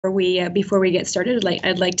Before we get started,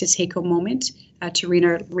 I'd like to take a moment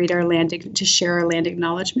to share our land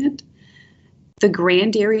acknowledgement. The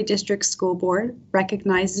Grand Erie District School Board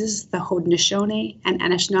recognizes the Haudenosaunee and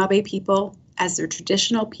Anishinaabe people as the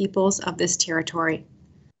traditional peoples of this territory.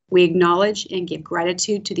 We acknowledge and give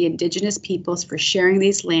gratitude to the Indigenous peoples for sharing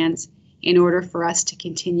these lands in order for us to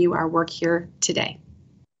continue our work here today.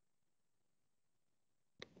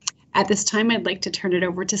 At this time, I'd like to turn it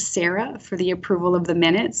over to Sarah for the approval of the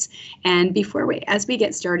minutes. And as we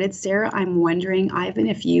get started, Sarah, I'm wondering, Ivan,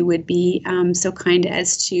 if you would be so kind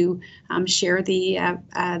as to share the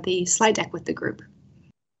slide deck with the group.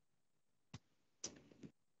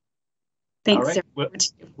 Thanks, all right.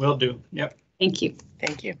 Sarah. Will do. Yep. Thank you.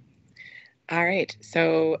 Thank you. All right.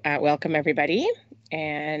 So welcome, everybody.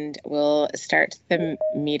 And we'll start the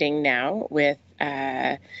meeting now with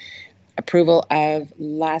approval of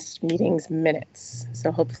last meeting's minutes.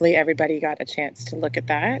 So hopefully everybody got a chance to look at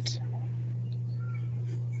that.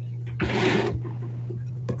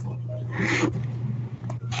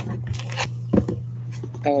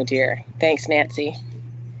 Oh dear. Thanks, Nancy.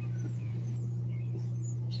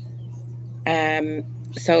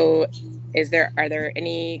 So are there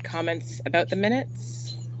any comments about the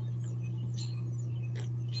minutes?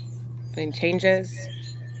 Any changes?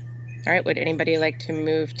 All right, would anybody like to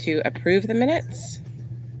move to approve the minutes?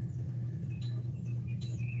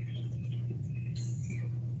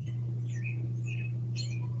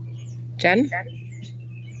 Jen?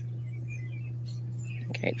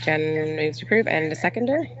 Okay, Jen moves to approve, and a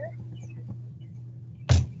seconder?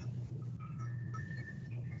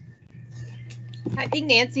 I think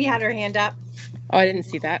Nancy had her hand up. Oh, I didn't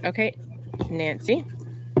see that. Okay, Nancy.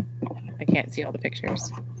 I can't see all the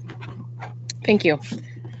pictures. Thank you.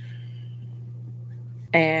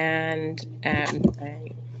 And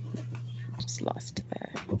I just lost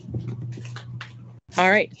that.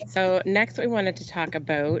 All right, so next we wanted to talk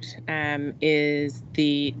about is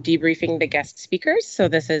the debriefing the guest speakers. So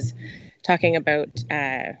this is talking about,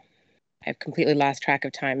 I've completely lost track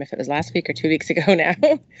of time, if it was last week or 2 weeks ago now.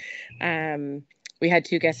 We had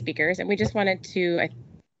 2 guest speakers, and we just wanted to, I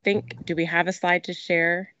think, do we have a slide to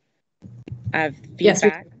share of feedback? Yes,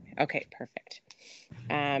 okay, perfect.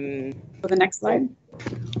 For the next slide.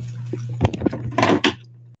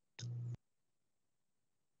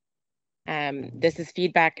 This is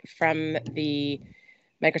feedback from the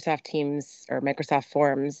Microsoft Teams or Microsoft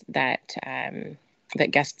Forms that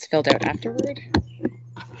that guests filled out afterward.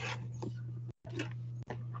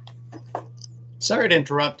 Sorry to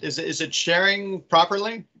interrupt. Is it sharing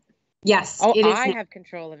properly? Yes. Oh, it is. I have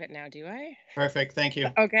control of it now, do I? Perfect. Thank you.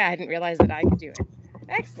 Okay, I didn't realize that I could do it.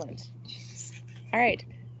 Excellent. All right.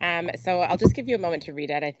 So I'll just give you a moment to read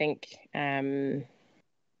it. I think.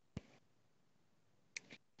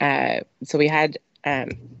 So we had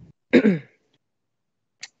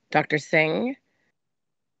Dr. Singh.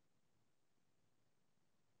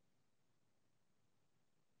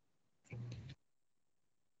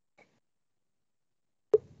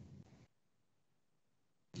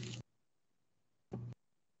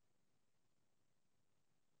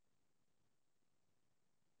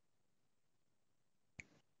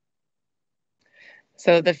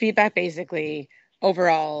 So the feedback basically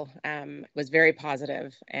overall was very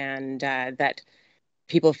positive, and that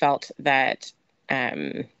people felt that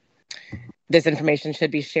this information should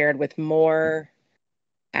be shared with more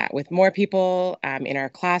people in our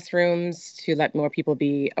classrooms to let more people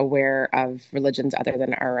be aware of religions other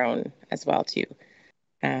than our own as well too.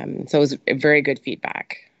 So it was very good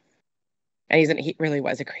feedback, and he really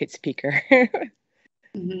was a great speaker.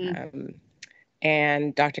 Mm-hmm.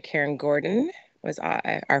 And Dr. Karen Gordon was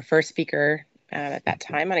our first speaker at that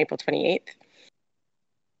time on April 28th.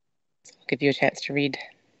 I'll give you a chance to read.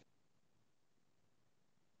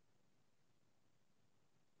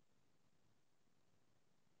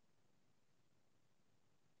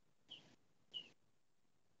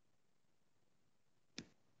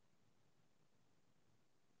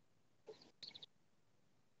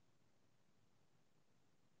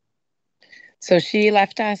 So she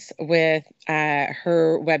left us with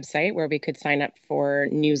her website where we could sign up for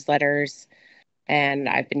newsletters. And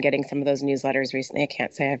I've been getting some of those newsletters recently. I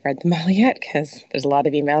can't say I've read them all yet because there's a lot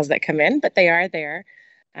of emails that come in, but they are there.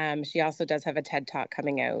 She also does have a TED Talk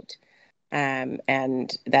coming out,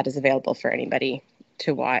 and that is available for anybody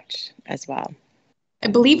to watch as well. I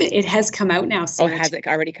believe it has come out now. So has it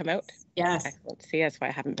already come out? Yes. Excellent. See, that's why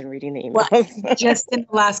I haven't been reading the emails. Well, just in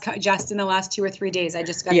the last 2 or 3 days, I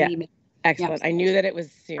just got an email. Excellent. Yep. I knew that it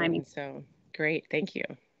was soon, so great. Thank you.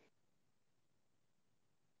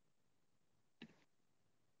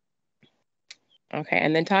 Okay,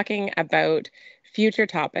 and then talking about future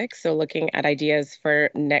topics, so looking at ideas for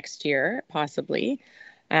next year, possibly.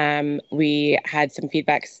 We had some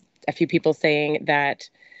feedbacks, a few people saying that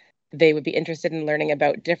they would be interested in learning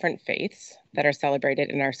about different faiths that are celebrated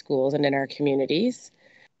in our schools and in our communities.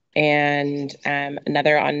 And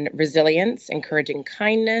another on resilience, encouraging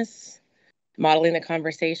kindness, modeling the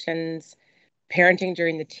conversations, parenting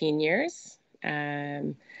during the teen years.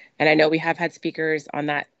 And I know we have had speakers on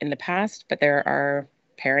that in the past, but there are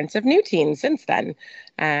parents of new teens since then.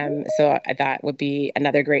 So that would be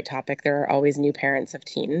another great topic. There are always new parents of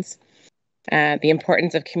teens. The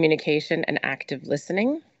importance of communication and active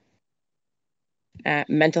listening.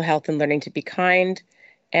 Mental health and learning to be kind.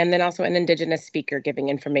 And then also an Indigenous speaker giving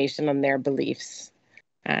information on their beliefs,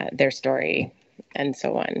 their story, and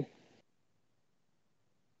so on.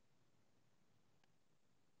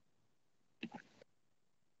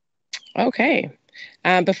 Okay.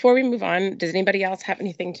 Before we move on, does anybody else have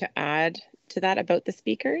anything to add to that about the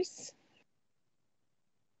speakers?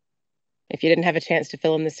 If you didn't have a chance to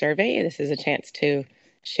fill in the survey, this is a chance to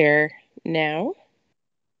share now.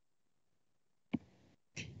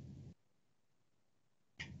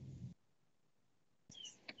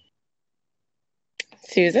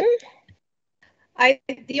 Susan?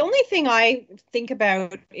 The only thing I think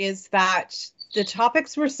about is that the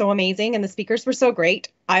topics were so amazing and the speakers were so great.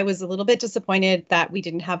 I was a little bit disappointed that we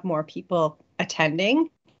didn't have more people attending.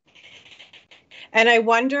 And I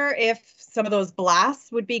wonder if some of those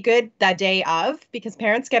blasts would be good that day of, because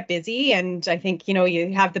parents get busy and I think, you know,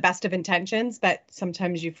 you have the best of intentions, but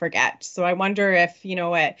sometimes you forget. So I wonder if, you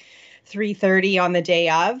know, at 3:30 on the day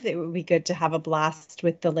of, it would be good to have a blast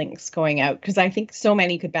with the links going out, because I think so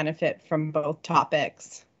many could benefit from both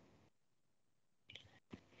topics.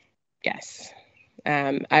 Yes,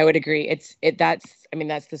 I would agree. That's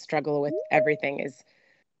the struggle with everything, is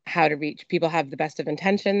how to reach people. Have the best of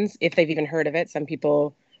intentions if they've even heard of it. Some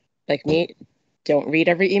people, like me, don't read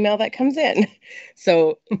every email that comes in.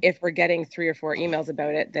 So if we're getting 3 or 4 emails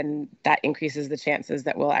about it, then that increases the chances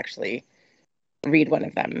that we'll actually read one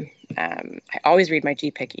of them. I always read my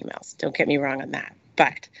GEPIC emails. Don't get me wrong on that,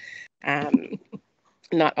 but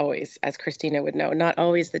not always, as Christina would know, not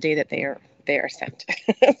always the day that they are sent.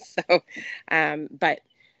 So, but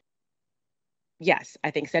yes, I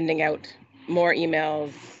think sending out more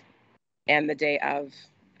emails and the day of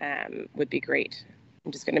would be great.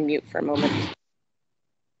 I'm just going to mute for a moment.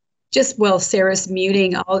 Just while Sarah's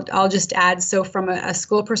muting, I'll just add. So from a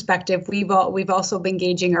school perspective, we've also been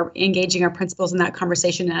engaging our principals in that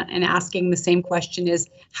conversation and asking the same question: is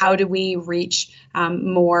how do we reach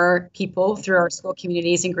more people through our school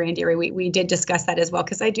communities in Grand Erie? We did discuss that as well,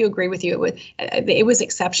 because I do agree with you. It was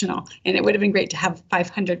exceptional, and it would have been great to have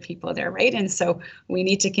 500 people there, right? And so we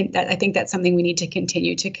need to. I think that's something we need to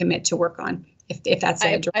continue to commit to work on. If that's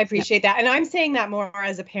I appreciate that. And I'm saying that more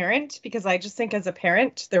as a parent, because I just think as a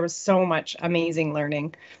parent, there was so much amazing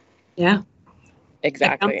learning. Yeah,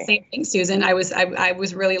 exactly. I found the same thing, Susan. I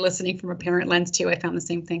was really listening from a parent lens too. I found the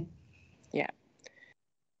same thing. Yeah.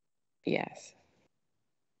 Yes.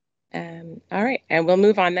 All right. And we'll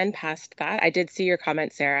move on then past that. I did see your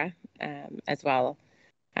comment, Sarah, as well.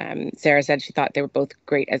 Sarah said she thought they were both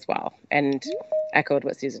great as well, and echoed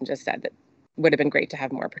what Susan just said, that would have been great to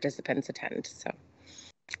have more participants attend. So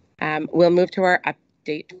we'll move to our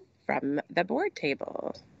update from the board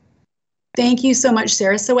table. Thank you so much,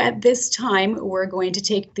 Sarah. So at this time, we're going to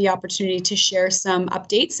take the opportunity to share some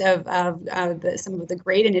updates of some of the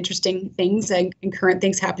great and interesting things and current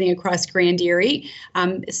things happening across Grand Erie.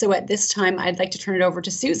 So at this time, I'd like to turn it over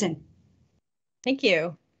to Susan. Thank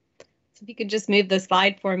you. So if you could just move the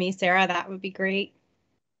slide for me, Sarah, that would be great.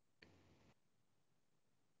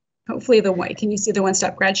 Hopefully can you see the One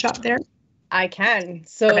Stop Grad Shop there? I can.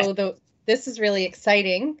 So this is really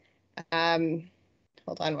exciting.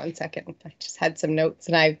 Hold on one second. I just had some notes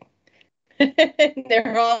and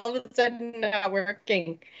they're all of a sudden not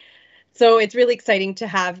working. So it's really exciting to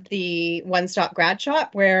have the One Stop Grad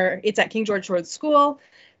Shop, where it's at King George Road School.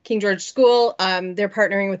 King George School, they're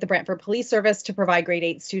partnering with the Brantford Police Service to provide grade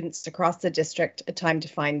 8 students across the district a time to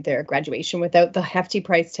find their graduation without the hefty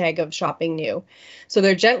price tag of shopping new. So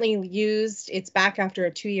they're gently used. It's back after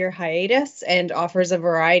a 2-year hiatus and offers a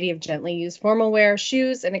variety of gently used formal wear,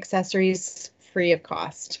 shoes, and accessories free of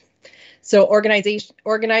cost. So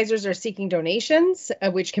organizers are seeking donations,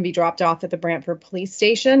 which can be dropped off at the Brantford Police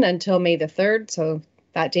Station until May the 3rd. So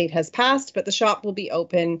that date has passed, but the shop will be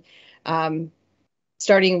open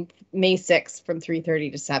starting May 6th from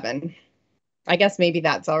 3:30 to 7. I guess maybe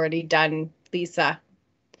that's already done, Lisa.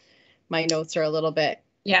 My notes are a little bit.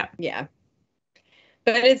 Yeah.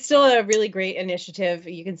 But it's still a really great initiative.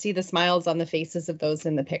 You can see the smiles on the faces of those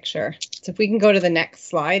in the picture. So if we can go to the next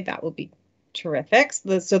slide, that will be terrific.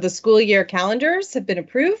 So the school year calendars have been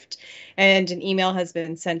approved and an email has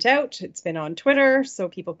been sent out. It's been on Twitter so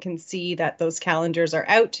people can see that those calendars are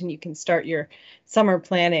out and you can start your summer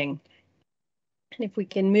planning. And if we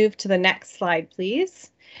can move to the next slide, please.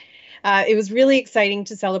 It was really exciting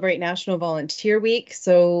to celebrate National Volunteer Week.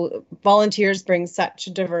 So volunteers bring such a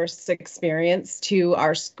diverse experience to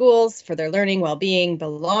our schools for their learning, well-being,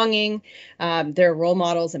 belonging. They're role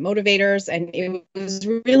models and motivators. And it was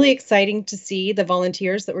really exciting to see the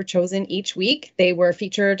volunteers that were chosen each week. They were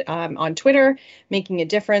featured on Twitter, making a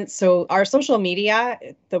difference. So our social media,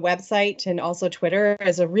 the website, and also Twitter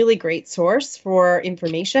is a really great source for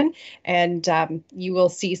information. And you will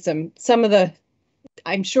see some of the,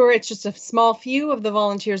 I'm sure it's just a small few of the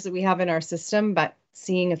volunteers that we have in our system, but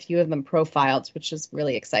seeing a few of them profiled, which is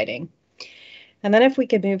really exciting. And then if we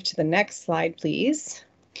could move to the next slide, please.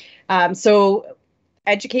 So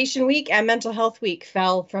Education Week and Mental Health Week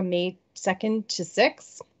fell from May 2nd to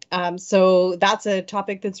 6th. So that's a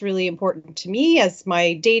topic that's really important to me, as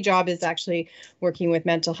my day job is actually working with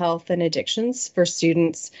mental health and addictions for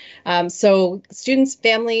students. So students,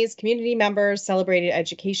 families, community members celebrated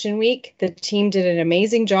Education Week. The team did an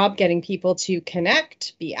amazing job getting people to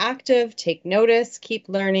connect, be active, take notice, keep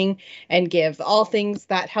learning, and give, all things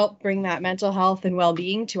that help bring that mental health and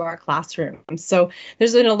well-being to our classrooms. So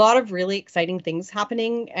there's been a lot of really exciting things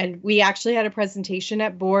happening, and we actually had a presentation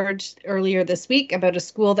at board earlier this week about a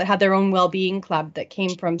school that had their own well-being club that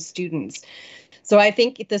came from students. So I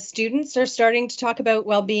think the students are starting to talk about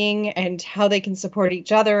well-being and how they can support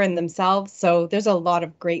each other and themselves. So there's a lot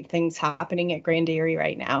of great things happening at Grand Dairy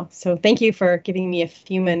right now. So thank you for giving me a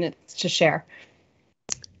few minutes to share.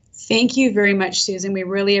 Thank you very much, Susan. We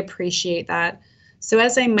really appreciate that. So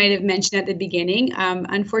as I might have mentioned at the beginning,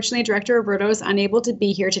 unfortunately, Director Roberto is unable to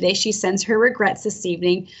be here today. She sends her regrets this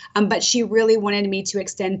evening, but she really wanted me to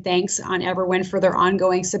extend thanks on everyone for their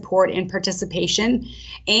ongoing support and participation.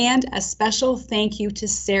 And a special thank you to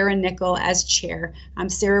Sarah Nickel as chair.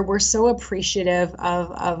 Sarah, we're so appreciative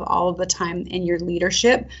of all of the time and your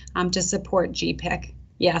leadership to support GEPIC.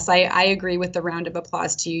 Yes, I agree with the round of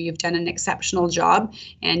applause to you. You've done an exceptional job.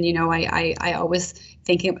 And, you know, I always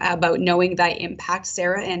think about knowing that impact,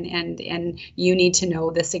 Sarah, and you need to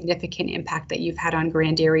know the significant impact that you've had on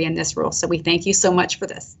Grand Dairy in this role. So we thank you so much for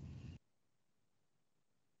this.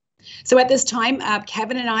 So at this time,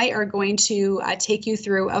 Kevin and I are going to take you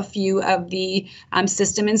through a few of the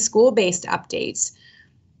system and school-based updates.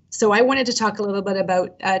 So I wanted to talk a little bit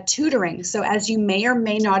about tutoring. So as you may or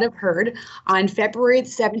may not have heard, on February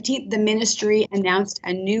 17th, the ministry announced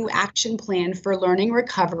a new action plan for learning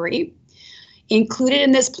recovery. Included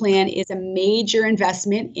in this plan is a major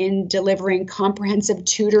investment in delivering comprehensive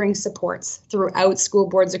tutoring supports throughout school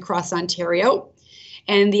boards across Ontario.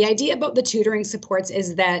 And the idea about the tutoring supports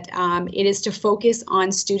is that it is to focus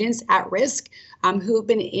on students at risk who have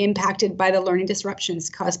been impacted by the learning disruptions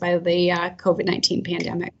caused by the COVID-19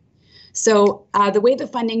 pandemic. So the way the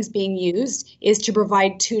funding is being used is to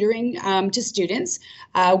provide tutoring to students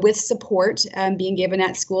with support being given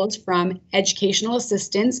at schools from educational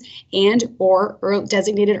assistants and or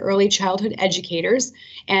designated early childhood educators.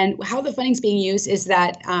 And how the funding is being used is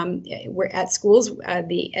that we're at schools, at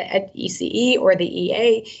ECE or the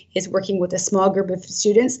EA is working with a small group of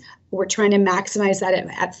students. We're trying to maximize that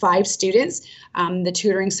at 5 students. The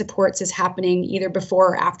tutoring supports is happening either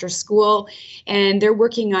before or after school, and they're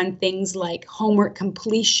working on things like homework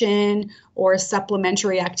completion or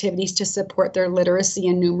supplementary activities to support their literacy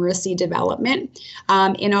and numeracy development.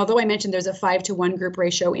 And although I mentioned there's a 5-to-1 group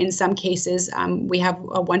ratio, in some cases we have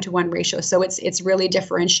a 1-to-1 ratio. So it's really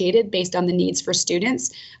differentiated based on the needs for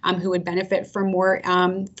students who would benefit from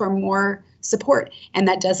more support, and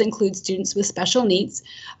that does include students with special needs.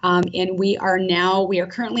 And we are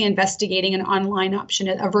currently investigating an online option,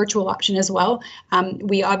 a virtual option as well.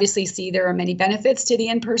 We obviously see there are many benefits to the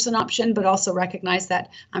in-person option, but also recognize that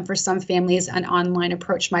for some families, an online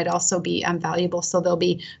approach might also be valuable. So there'll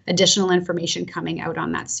be additional information coming out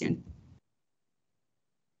on that soon.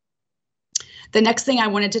 The next thing I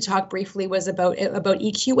wanted to talk briefly was about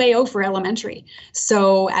EQAO for elementary.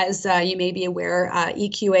 So as you may be aware,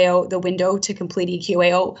 EQAO, the window to complete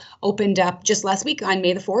EQAO opened up just last week on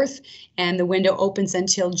May the 4th, and the window opens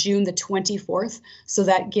until June the 24th. So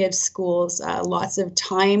that gives schools lots of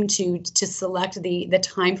time to select the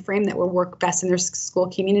time frame that will work best in their school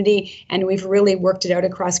community. And we've really worked it out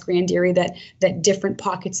across Grand Dairy that different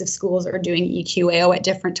pockets of schools are doing EQAO at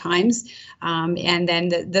different times. And then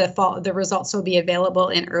the results so will be available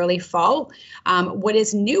in early fall. What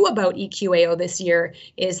is new about EQAO this year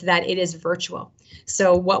is that it is virtual.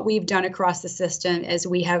 So what we've done across the system is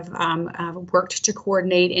we have worked to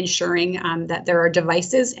coordinate ensuring that there are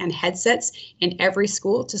devices and headsets in every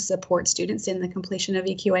school to support students in the completion of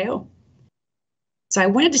EQAO. So I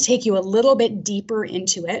wanted to take you a little bit deeper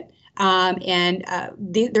into it.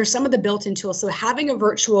 There's some of the built-in tools. So having a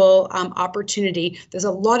virtual opportunity, there's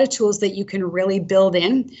a lot of tools that you can really build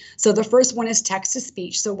in. So the first one is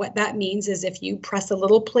text-to-speech. So what that means is if you press a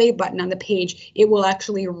little play button on the page, it will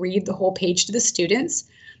actually read the whole page to the students.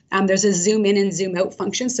 There's a zoom in and zoom out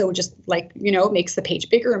function. So just like, it makes the page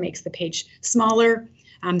bigger, it makes the page smaller.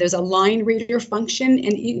 There's a line reader function,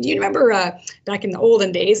 and you remember back in the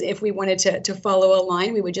olden days, if we wanted to follow a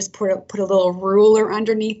line, we would just put a little ruler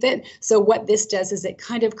underneath it. So what this does is it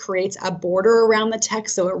kind of creates a border around the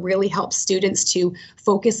text, so it really helps students to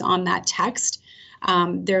focus on that text.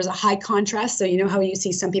 There's a high contrast, so you know how you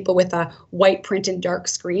see some people with a white print and dark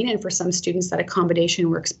screen, and for some students that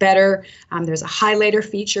accommodation works better. There's a highlighter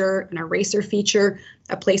feature, an eraser feature,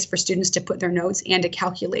 a place for students to put their notes, and a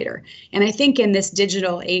calculator. And I think in this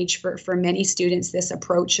digital age, for many students, this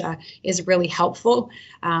approach is really helpful.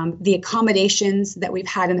 The accommodations that we've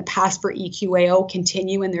had in the past for EQAO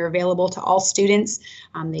continue, and they're available to all students.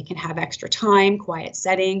 They can have extra time, quiet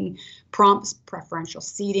setting, prompts, preferential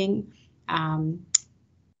seating.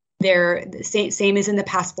 They're the same as in the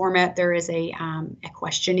past format. There is a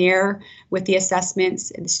questionnaire with the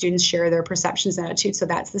assessments, and the students share their perceptions and attitudes, so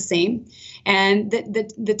that's the same. And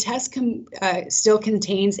the test still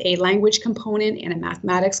contains a language component and a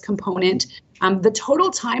mathematics component. The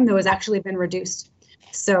total time, though, has actually been reduced.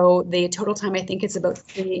 So the total time, I think it's about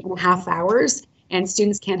 3.5 hours. And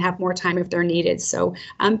students can have more time if they're needed. So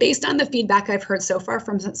based on the feedback I've heard so far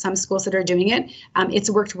from some schools that are doing it, it's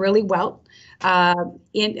worked really well. I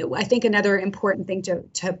think another important thing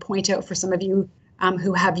to point out for some of you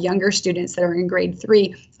who have younger students that are in grade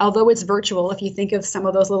 3, although it's virtual, if you think of some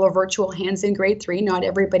of those little virtual hands in grade 3, not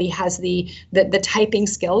everybody has the typing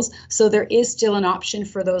skills. So there is still an option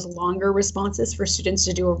for those longer responses for students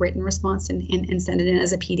to do a written response and send it in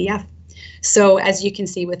as a PDF. So as you can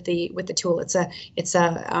see with the tool, it's a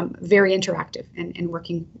very interactive and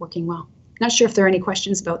working well. Not sure if there are any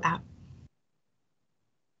questions about that.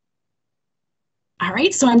 All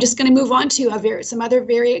right, so I'm just going to move on to some other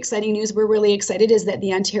very exciting news. We're really excited is that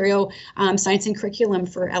the Ontario Science and Curriculum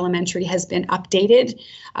for Elementary has been updated,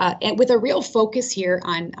 and with a real focus here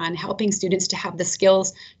on helping students to have the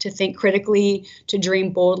skills to think critically, to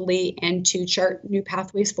dream boldly, and to chart new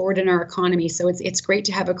pathways forward in our economy. So it's great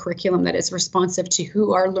to have a curriculum that is responsive to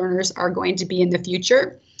who our learners are going to be in the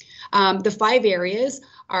future. The 5 areas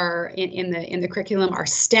are in the curriculum are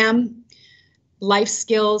STEM, life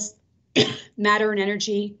skills, matter and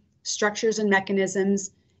energy, structures and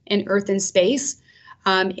mechanisms, and earth and space.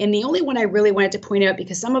 And the only one I really wanted to point out,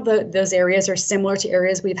 because some of those areas are similar to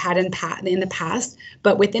areas we've had in the past,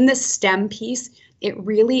 but within the STEM piece, it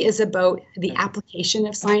really is about the application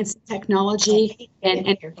of science and technology, and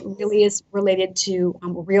it really is related to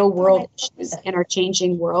real world issues in our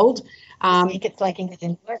changing world.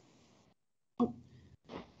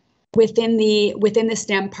 Within the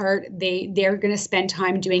STEM part, they're going to spend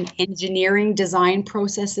time doing engineering design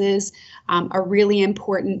processes, a really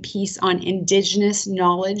important piece on Indigenous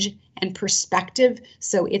knowledge and perspective.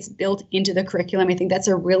 So it's built into the curriculum. I think that's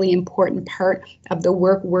a really important part of the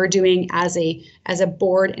work we're doing as a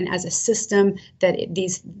board and as a system, that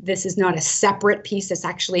this is not a separate piece. It's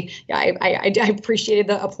actually, I appreciated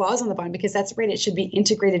the applause on the bottom, because that's right. It should be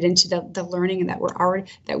integrated into the learning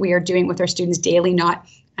that we are doing with our students daily, not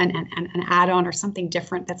an add-on or something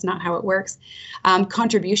different. That's not how it works.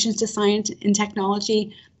 Contributions to science and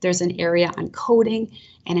technology. There's an area on coding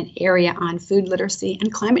and an area on food literacy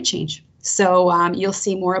and climate change. So you'll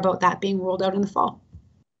see more about that being rolled out in the fall.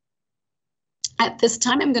 At this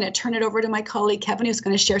time, I'm going to turn it over to my colleague, Kevin, who's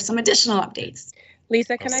going to share some additional updates.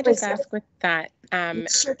 Lisa, can I just ask with that?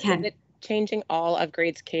 Sure can. Is it changing all of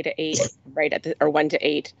grades K to 8, right, or 1 to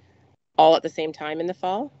 8, all at the same time in the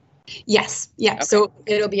fall? Yes. Yeah. Okay. So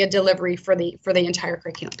it'll be a delivery for the entire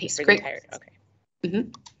curriculum piece. For Great. Okay.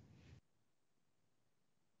 Mm-hmm.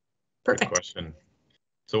 Perfect. Good question.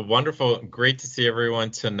 So wonderful. Great to see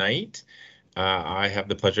everyone tonight. I have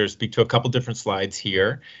the pleasure to speak to a couple different slides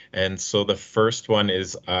here. And so the first one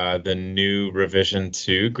is the new revision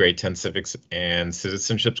to grade 10 civics and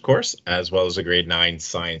citizenships course, as well as a grade 9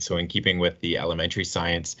 science. So in keeping with the elementary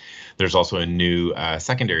science, there's also a new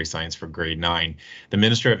secondary science for grade 9. The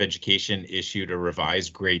Minister of Education issued a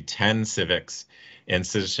revised grade 10 civics and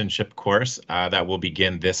Citizenship course that will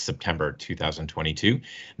begin this September 2022.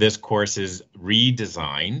 This course is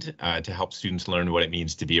redesigned to help students learn what it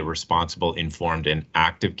means to be a responsible, informed, and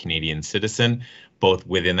active Canadian citizen, both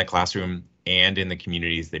within the classroom and in the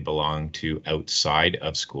communities they belong to outside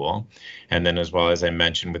of school. And then, as well as I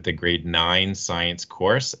mentioned, with the grade 9 science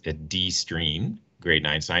course, a D-Stream grade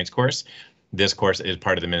 9 science course. This course is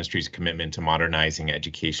part of the ministry's commitment to modernizing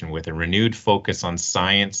education with a renewed focus on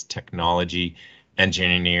science, technology,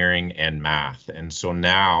 engineering, and math. And so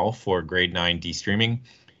now for grade 9 D-Streaming,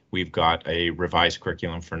 we've got a revised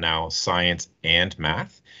curriculum for now science and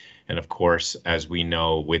math. And of course, as we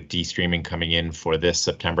know, with D-Streaming coming in for this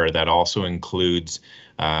September, that also includes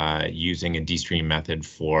using a D-Stream method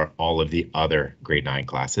for all of the other grade 9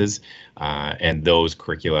 classes. And those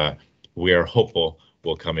curricula, we are hopeful,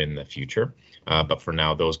 will come in the future. But for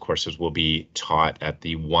now, those courses will be taught at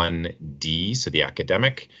the 1D, so the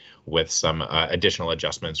academic, with some additional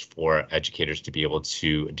adjustments for educators to be able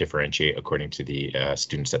to differentiate according to the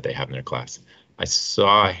students that they have in their class. I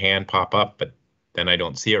saw a hand pop up, but then I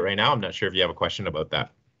don't see it right now. I'm not sure if you have a question about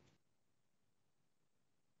that.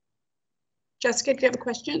 Jessica, do you have a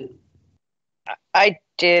question? I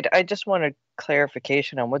did. I just wanted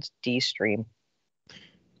clarification on what's D-Stream.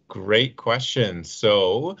 Great question.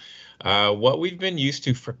 So what we've been used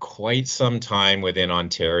to for quite some time within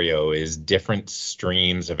Ontario is different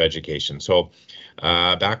streams of education. So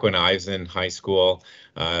back when I was in high school,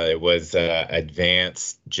 it was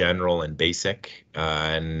advanced, general, and basic.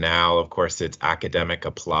 And now, of course, it's academic,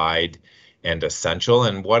 applied, and essential.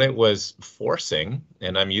 And what it was forcing,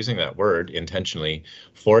 and I'm using that word intentionally,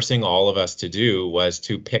 forcing all of us to do was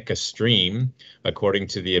to pick a stream according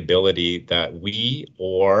to the ability that we,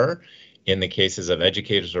 or in the cases of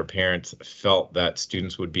educators or parents, felt that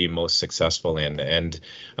students would be most successful in. And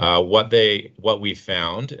what we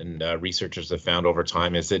found, and researchers have found over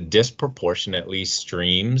time, is it disproportionately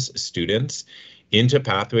streams students into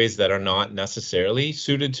pathways that are not necessarily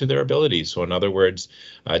suited to their abilities. So in other words,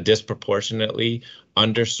 disproportionately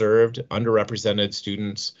underserved, underrepresented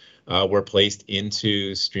students were placed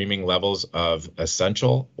into streaming levels of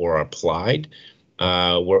essential or applied,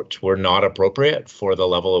 which were not appropriate for the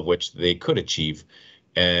level of which they could achieve.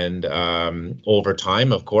 And over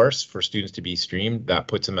time, of course, for students to be streamed, that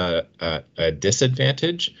puts them at a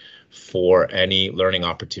disadvantage for any learning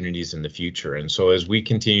opportunities in the future. And so as we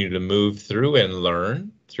continue to move through and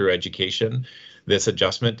learn through education, this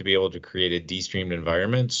adjustment to be able to create a de-streamed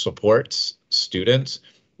environment supports students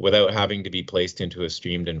without having to be placed into a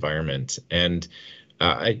streamed environment. And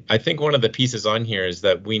I think one of the pieces on here is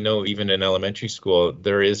that we know even in elementary school,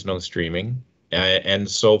 there is no streaming. And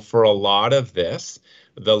so for a lot of this,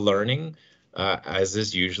 the learning, as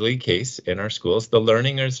is usually the case in our schools, the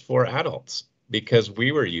learning is for adults, because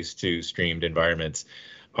we were used to streamed environments.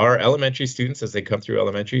 Our elementary students, as they come through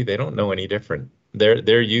elementary, they don't know any different.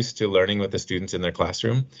 They're used to learning with the students in their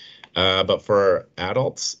classroom. But for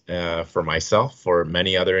adults, for myself, for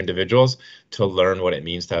many other individuals, to learn what it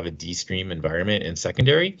means to have a de-stream environment in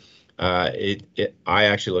secondary, I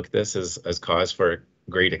actually look at this as cause for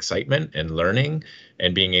great excitement and learning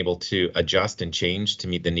and being able to adjust and change to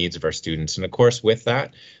meet the needs of our students. And of course, with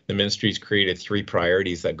that, the ministry's created 3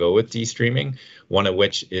 priorities that go with de-streaming, one of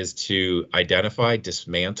which is to identify,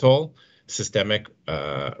 dismantle systemic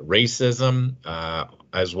racism,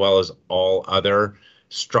 as well as all other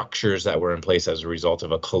structures that were in place as a result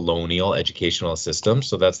of a colonial educational system.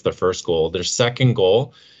 So that's the first goal. Their second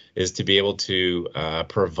goal is to be able to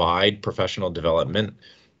provide professional development,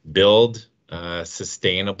 build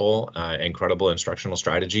sustainable and credible instructional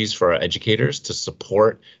strategies for our educators to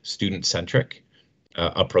support student-centric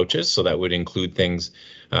approaches. So that would include things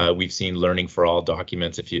we've seen learning for all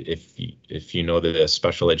documents. If you know the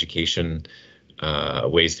special education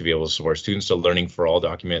ways to be able to support students, so learning for all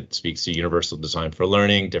document speaks to universal design for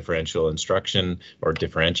learning, differential instruction, or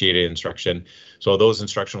differentiated instruction. So those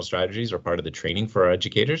instructional strategies are part of the training for our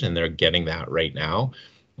educators, and they're getting that right now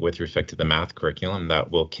with respect to the math curriculum. That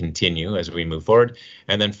will continue as we move forward.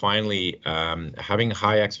 And then finally, having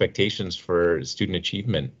high expectations for student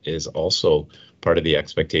achievement is also part of the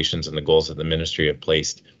expectations and the goals that the ministry have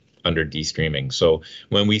placed under de-streaming. So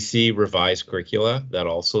when we see revised curricula that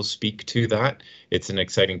also speak to that, it's an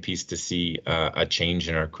exciting piece to see a change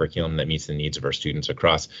in our curriculum that meets the needs of our students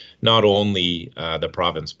across not only the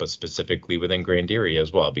province, but specifically within Grand Erie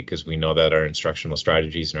as well, because we know that our instructional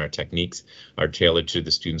strategies and our techniques are tailored to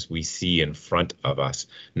the students we see in front of us,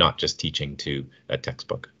 not just teaching to a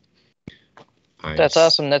textbook. That's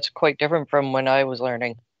awesome. That's quite different from when I was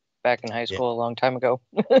learning back in high school a long time ago.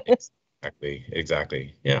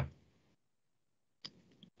 Exactly. Yeah.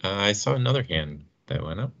 I saw another hand That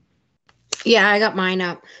went up. Yeah, I got mine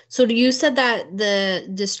up. So you said that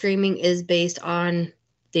the streaming is based on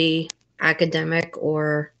the academic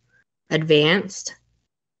or advanced?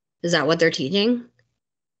 Is that what they're teaching?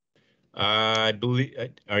 I believe,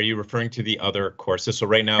 are you referring to the other courses? So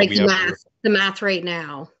right now Like we have the math right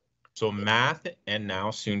now. So math and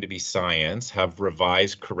now soon to be science have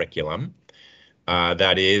revised curriculum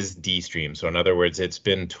that is D-stream. So in other words, it's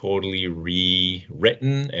been totally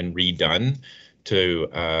rewritten and redone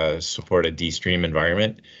to support a D-stream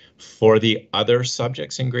environment. For the other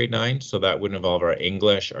subjects in grade 9, so that would involve our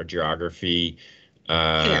English, our geography,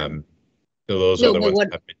 so those are the ones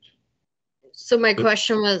that have been. So my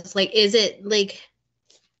question was like, is it like,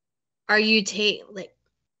 are you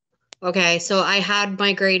okay, so I had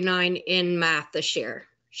my grade 9 in math this year.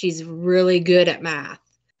 She's really good at math.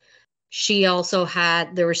 She also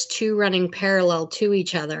there was 2 running parallel to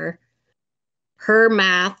each other. Her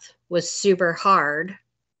math was super hard.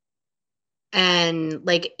 And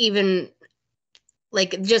like, even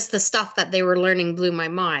like just the stuff that they were learning blew my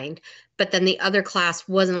mind. But then the other class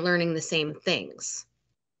wasn't learning the same things.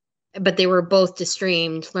 But they were both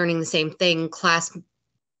streamed, learning the same thing. Class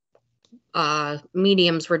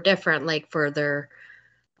mediums were different, like for their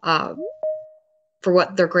for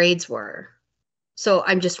what their grades were. So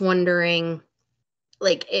I'm just wondering,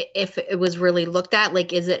 like, if it was really looked at,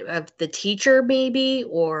 like, is it of the teacher maybe,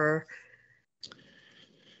 or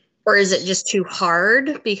is it just too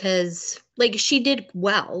hard? Because like she did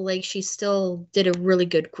well, like she still did a really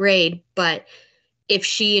good grade, but if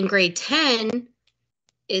she in grade 10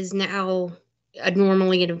 is now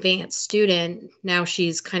normally an advanced student, now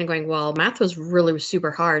she's kind of going, well, math was really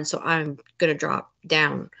super hard, so I'm going to drop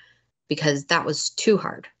down because that was too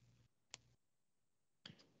hard.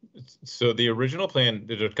 So the original plan,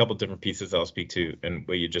 there's a couple different pieces I'll speak to, and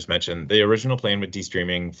what you just mentioned. The original plan with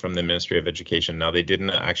de-streaming from the Ministry of Education, now they didn't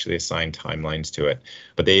actually assign timelines to it,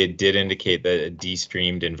 but they did indicate that a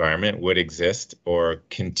de-streamed environment would exist or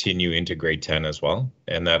continue into grade 10 as well,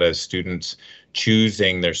 and that as students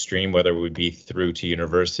choosing their stream, whether it would be through to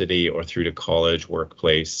university or through to college,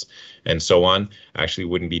 workplace, and so on, actually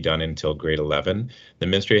wouldn't be done until grade 11. The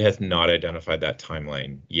ministry has not identified that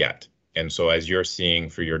timeline yet. And so as you're seeing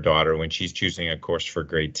for your daughter, when she's choosing a course for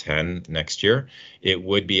grade 10 next year, it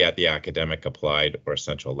would be at the academic, applied, or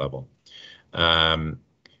essential level. To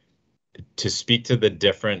speak to the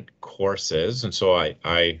different courses, and so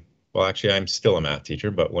well, actually, I'm still a math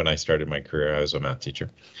teacher, but when I started my career, I was a math teacher.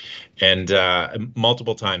 And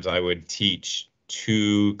multiple times I would teach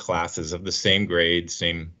 2 classes of the same grade,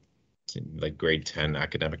 same like grade 10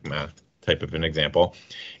 academic math type of an example.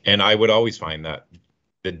 And I would always find that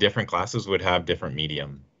the different classes would have different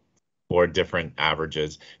medium or different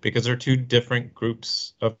averages because they're 2 different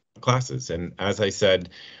groups of classes. And as I said,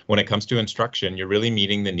 when it comes to instruction, you're really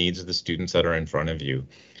meeting the needs of the students that are in front of you.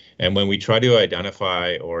 And when we try to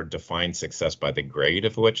identify or define success by the grade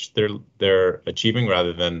of which they're achieving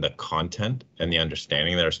rather than the content and the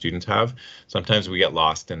understanding that our students have, sometimes we get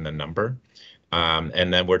lost in the number.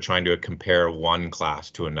 And then we're trying to compare one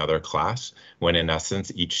class to another class when in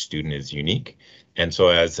essence, each student is unique. And so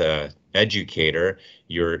as an educator,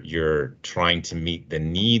 you're trying to meet the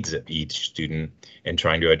needs of each student and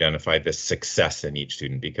trying to identify the success in each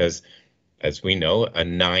student, because as we know, a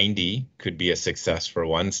 90 could be a success for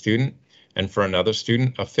one student, and for another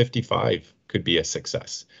student, a 55 could be a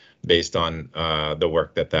success based on the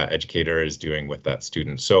work that educator is doing with that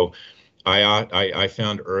student. So I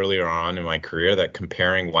found earlier on in my career that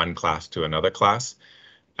comparing one class to another class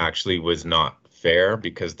actually was not fair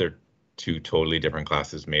because they're 2 totally different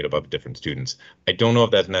classes made up of different students. I don't know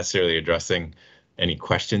if that's necessarily addressing any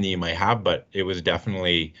question that you might have, but it was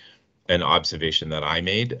definitely an observation that I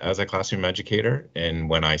made as a classroom educator and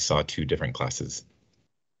when I saw 2 different classes.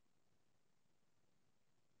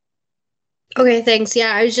 Okay, thanks.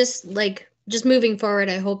 Yeah, I was just moving forward,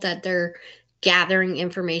 I hope that they're gathering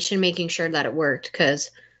information, making sure that it worked,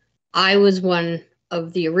 because I was one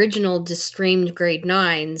of the original streamed grade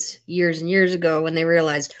 9s years and years ago when they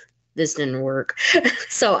realized this didn't work.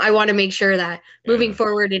 So I want to make sure that moving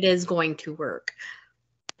forward, it is going to work.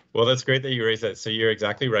 Well, that's great that you raised that. So you're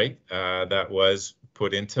exactly right. That was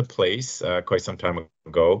put into place quite some time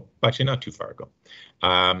ago, actually not too far ago.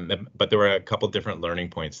 But there were a couple different learning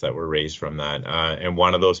points that were raised from that. And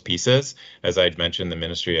one of those pieces, as I'd mentioned, the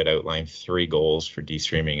ministry had outlined 3 goals for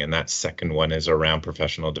de-streaming, and that second one is around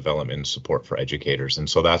professional development and support for educators. And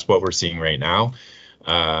so that's what we're seeing right now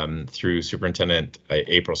through Superintendent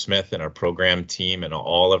April Smith and our program team and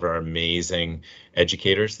all of our amazing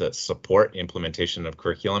educators that support implementation of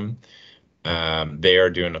curriculum. They are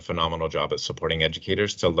doing a phenomenal job at supporting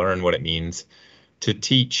educators to learn what it means to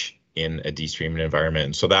teach in a de-streaming environment.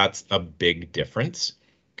 And so that's a big difference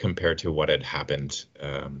compared to what had happened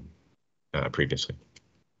previously.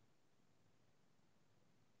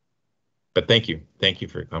 But thank you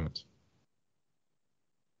for your comments.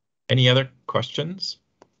 Any other questions?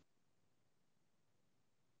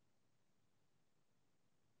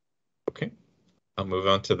 Okay, I'll move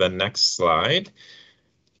on to the next slide,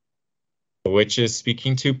 which is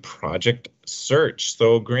speaking to Project Search.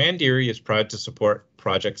 So Grand Erie is proud to support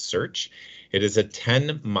Project Search. It is a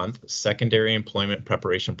 10-month secondary employment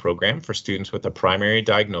preparation program for students with a primary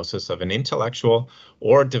diagnosis of an intellectual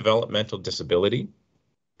or developmental disability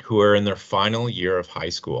who are in their final year of high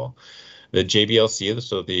school. The JBLC,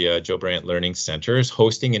 so the Joe Bryant Learning Center, is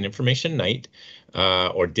hosting an information night,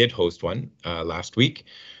 or did host one last week,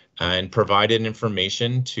 and provided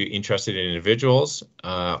information to interested individuals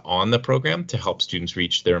on the program to help students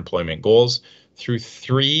reach their employment goals through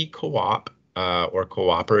 3 co-op or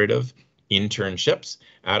cooperative internships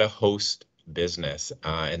at a host business.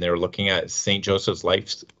 And they're looking at St. Joseph's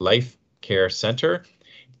Life Care Center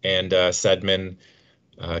and Sedman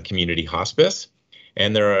Community Hospice.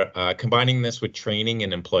 And they're combining this with training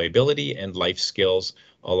in employability and life skills,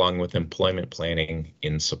 along with employment planning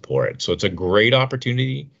in support. So it's a great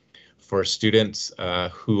opportunity for students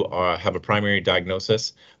who have a primary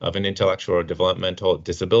diagnosis of an intellectual or developmental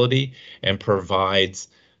disability, and provides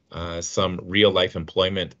some real life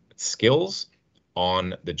employment skills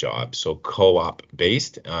on the job. So co-op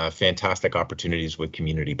based, fantastic opportunities with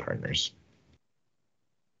community partners.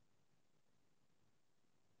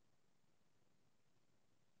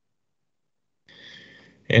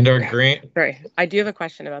 And our grant. Sorry, I do have a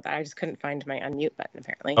question about that. I just couldn't find my unmute button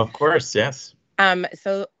apparently. Of course, yes.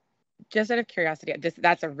 So just out of curiosity,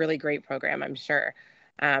 that's a really great program, I'm sure.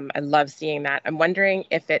 I love seeing that. I'm wondering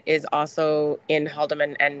if it is also in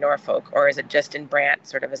Haldimand and Norfolk, or is it just in Brant,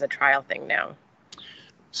 sort of as a trial thing now?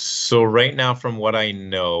 So right now, from what I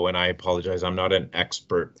know, and I apologize, I'm not an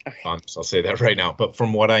expert on this, I'll say that right now, but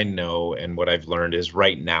from what I know and what I've learned is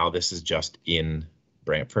right now, this is just in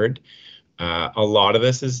Brantford. A lot of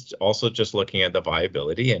this is also just looking at the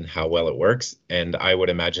viability and how well it works. And I would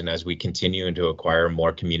imagine as we continue to acquire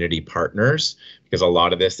more community partners, because a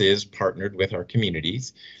lot of this is partnered with our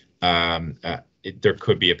communities, there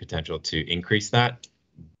could be a potential to increase that.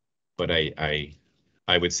 But I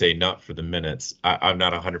would say not for the minutes. I'm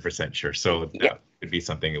not 100% sure. So that would be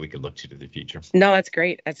something that we could look to the future. No, that's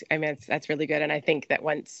great. That's really good. And I think that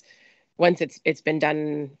once it's been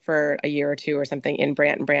done for a year or two or something in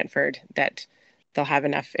Brant and Brantford, that they'll have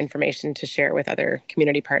enough information to share with other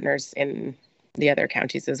community partners in the other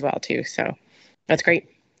counties as well too. So that's great.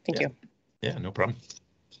 Thank you. Yeah, no problem.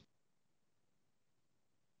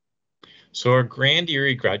 So our Grand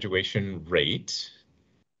Erie graduation rate,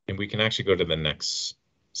 and we can actually go to the next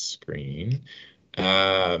screen.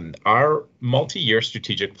 Our multi-year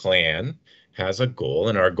strategic plan has a goal,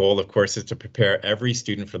 and our goal, of course, is to prepare every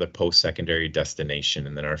student for the post-secondary destination.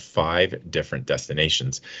 And then our 5 different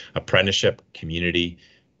destinations: apprenticeship, community,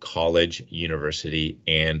 college, university,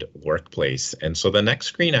 and workplace. And so the next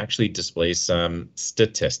screen actually displays some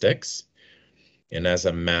statistics. And as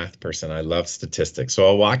a math person, I love statistics. So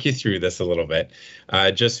I'll walk you through this a little bit.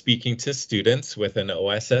 Just speaking to students with an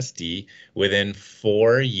OSSD within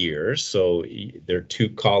 4 years. So there are 2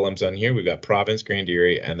 columns on here. We've got province, Grand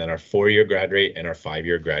Erie, and then our 4-year grad rate and our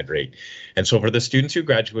 5-year grad rate. And so for the students who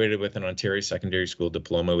graduated with an Ontario Secondary School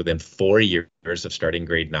diploma within 4 years of starting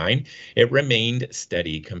grade 9, it remained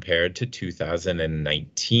steady compared to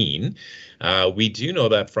 2019. We do know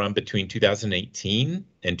that from between 2018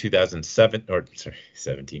 and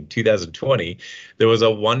 2020, there was a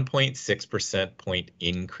 1.6% point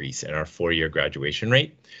increase in our 4-year graduation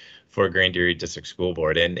rate for Grand Erie District School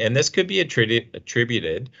Board. And this could be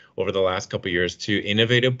attributed over the last couple of years to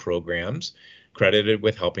innovative programs credited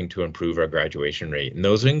with helping to improve our graduation rate. And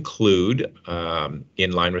those include,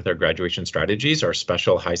 in line with our graduation strategies, our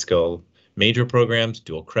special high skill major programs,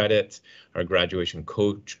 dual credits, our graduation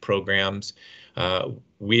coach programs.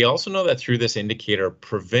 We also know that through this indicator,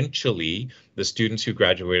 provincially, the students who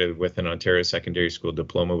graduated with an Ontario Secondary School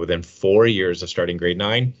diploma within 4 years of starting grade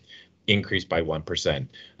 9 increased by 1%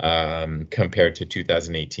 compared to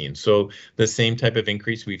 2018. So the same type of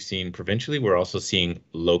increase we've seen provincially, we're also seeing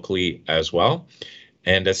locally as well.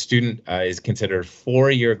 And a student is considered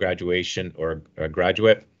 4-year graduation or a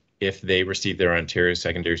graduate if they receive their Ontario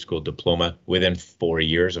Secondary School diploma within 4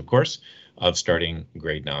 years, of course, of starting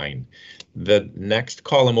grade 9. The next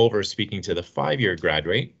column over is speaking to the 5-year grad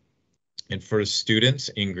rate. And for students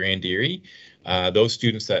in Grand Erie, those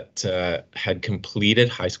students that had completed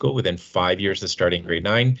high school within 5 years of starting grade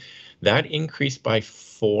 9, that increased by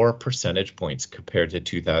 4 percentage points compared to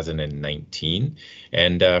 2019.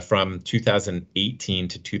 And from 2018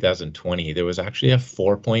 to 2020, there was actually a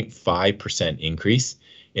 4.5% increase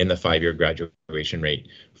in the 5-year graduation rate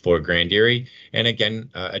for Grand Erie. And again,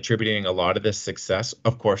 attributing a lot of this success,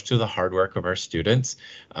 of course, to the hard work of our students,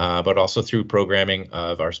 but also through programming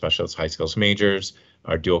of our specialist high skills majors,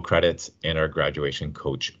 our dual credits, and our graduation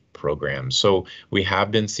coach program. So we have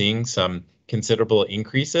been seeing some considerable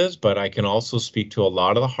increases, but I can also speak to a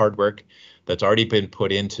lot of the hard work that's already been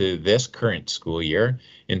put into this current school year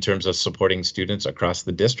in terms of supporting students across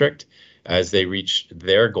the district as they reach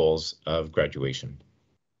their goals of graduation.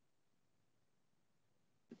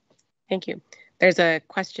 Thank you. There's a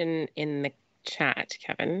question in the chat,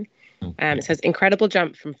 Kevin. It says, incredible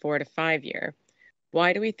jump from 4 to 5 year.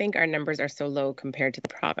 Why do we think our numbers are so low compared to the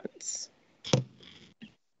province?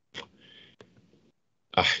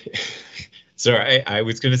 Sorry, I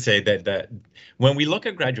was going to say that when we look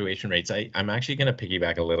at graduation rates, I'm actually going to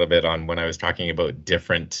piggyback a little bit on when I was talking about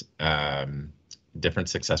different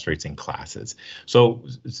success rates in classes. So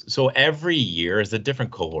every year is a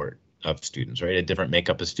different cohort of students, right? A different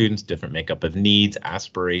makeup of students, different makeup of needs,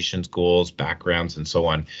 aspirations, goals, backgrounds, and so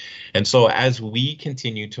on. And so as we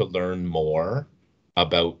continue to learn more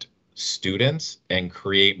about students and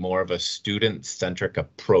create more of a student-centric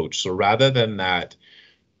approach, so rather than that,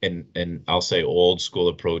 and I'll say old school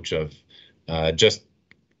approach of just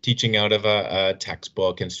teaching out of a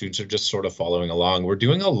textbook and students are just sort of following along, we're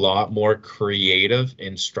doing a lot more creative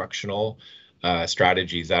instructional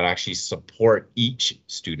strategies that actually support each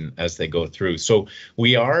student as they go through. So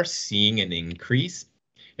we are seeing an increase,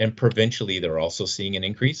 and provincially they're also seeing an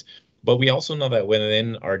increase. But we also know that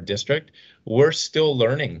within our district, we're still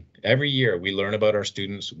learning. Every year we learn about our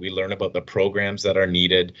students, we learn about the programs that are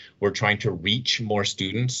needed. We're trying to reach more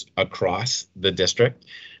students across the district.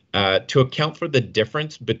 To account for the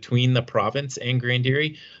difference between the province and Grand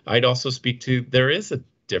Erie, I'd also speak to there is a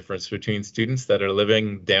difference between students that are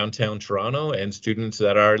living downtown Toronto and students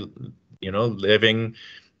that are, living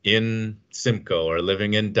in Simcoe or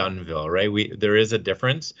living in Dunnville, right? There is a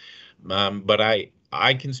difference, but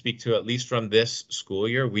I can speak to, at least from this school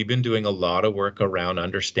year, we've been doing a lot of work around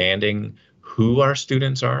understanding who our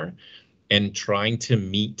students are and trying to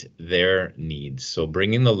meet their needs. So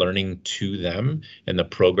bringing the learning to them and the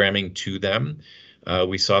programming to them.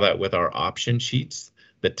 We saw that with our option sheets,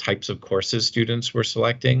 the types of courses students were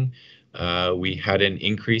selecting. We had an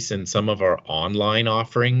increase in some of our online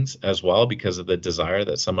offerings as well because of the desire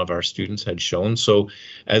that some of our students had shown. So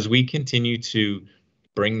as we continue to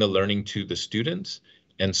bring the learning to the students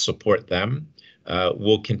and support them,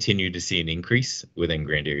 we'll continue to see an increase within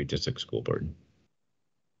Grand Erie District School Board.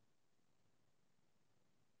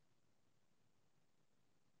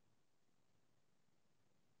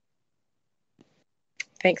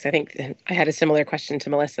 Thanks. I think I had a similar question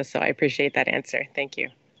to Melissa, so I appreciate that answer. Thank you.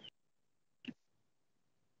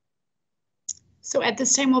 So at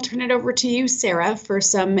this time, we'll turn it over to you, Sarah, for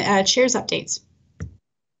some chairs updates.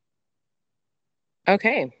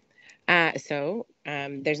 Okay. So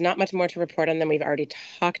there's not much more to report on than we've already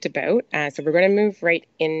talked about. So we're going to move right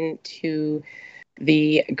into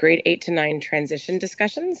the grade 8 to 9 transition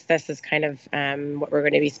discussions. This is kind of what we're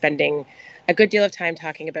going to be spending a good deal of time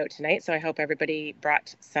talking about tonight. So I hope everybody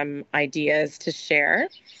brought some ideas to share.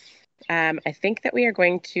 I think that we are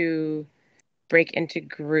going to break into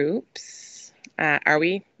groups. Are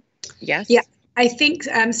we? Yes? Yeah. I think,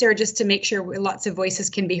 Sarah, just to make sure lots of voices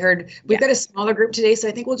can be heard, we've got a smaller group today, so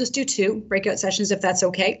I think we'll just do 2 breakout sessions if that's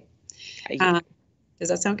okay. Does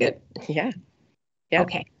that sound good? Yeah.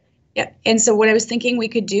 Okay. Yeah. And so what I was thinking we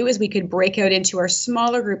could do is we could break out into our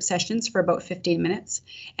smaller group sessions for about 15 minutes.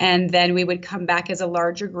 And then we would come back as a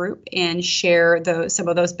larger group and share some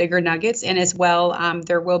of those bigger nuggets. And as well,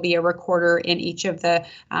 there will be a recorder in each of the,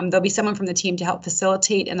 there'll be someone from the team to help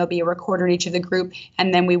facilitate, and there'll be a recorder in each of the group.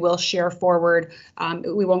 And then we will share forward.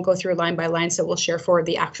 We won't go through line by line, so we'll share forward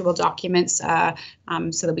the actual documents so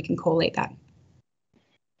that we can collate that.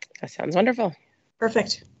 That sounds wonderful.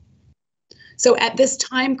 Perfect. So at this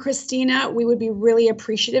time, Christina, we would be really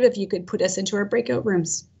appreciative if you could put us into our breakout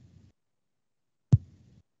rooms.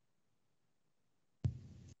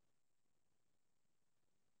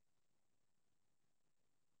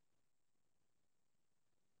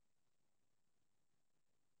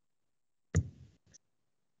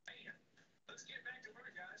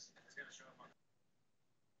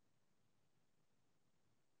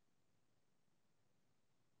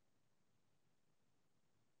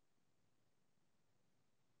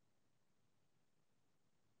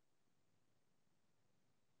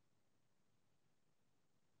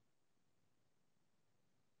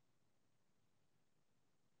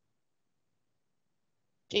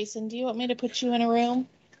 Jason, do you want me to put you in a room?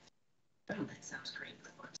 That sounds great.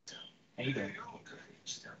 How you doing?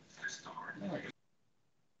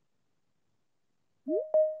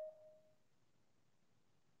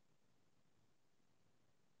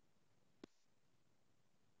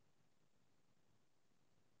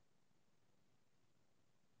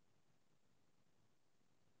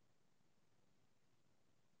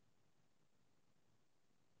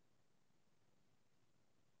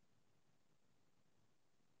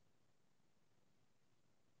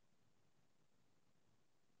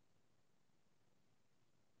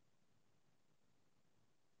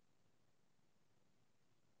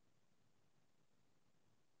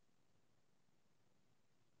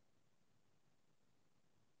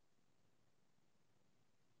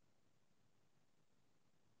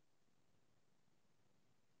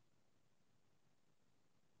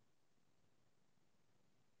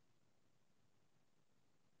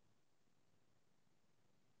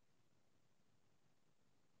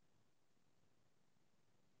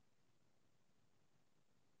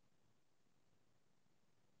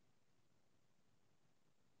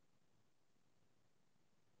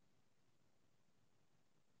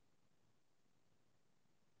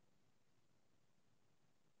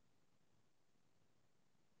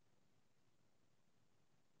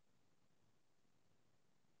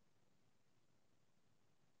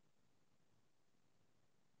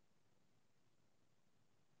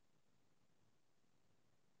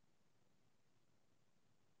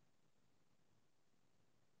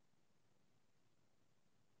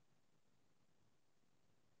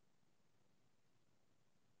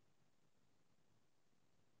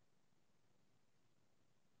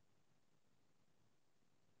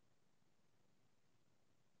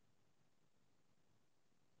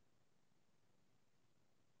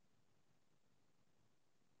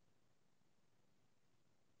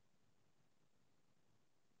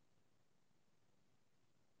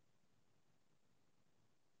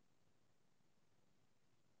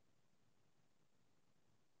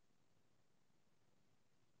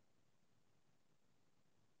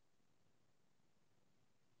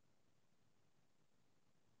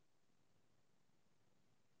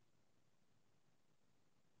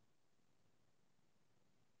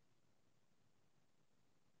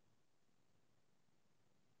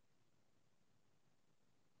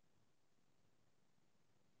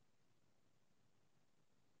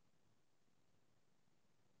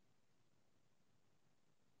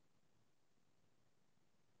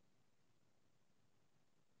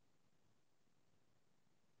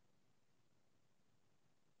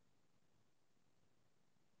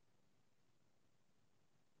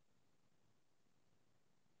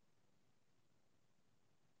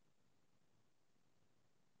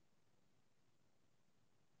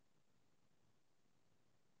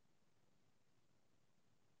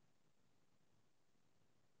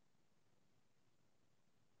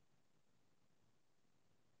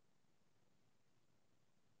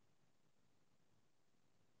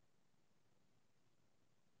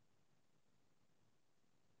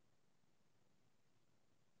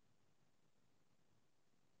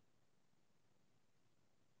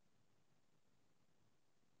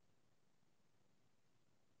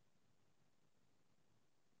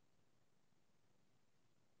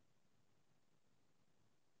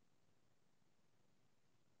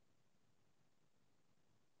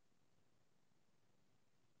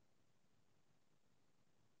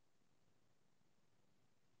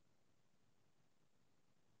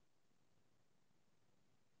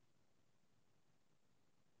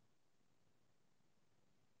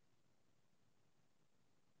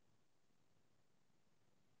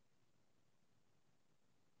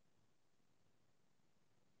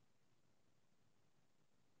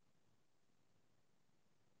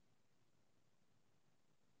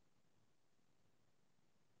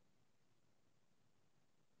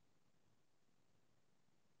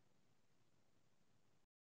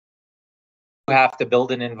 Have to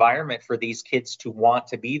build an environment for these kids to want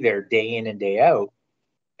to be there day in and day out,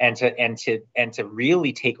 and to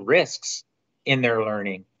really take risks in their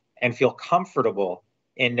learning and feel comfortable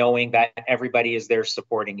in knowing that everybody is there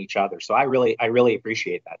supporting each other. So I really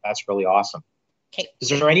appreciate that. That's really awesome. Okay. Is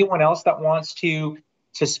there anyone else that wants to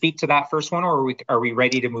speak to that first one, or are we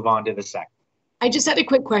ready to move on to the second? I just had a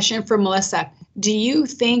quick question for Melissa. Do you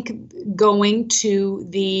think going to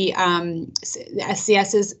the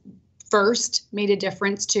SCSs first made a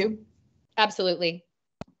difference too? Absolutely.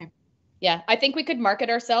 Okay. Yeah, I think we could market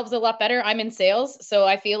ourselves a lot better. I'm in sales, so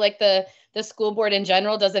I feel like the school board in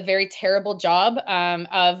general does a very terrible job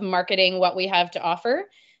of marketing what we have to offer.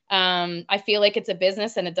 I feel like it's a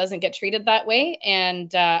business and it doesn't get treated that way.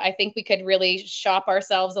 And I think we could really shop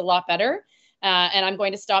ourselves a lot better. And I'm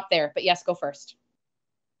going to stop there. But yes, go first.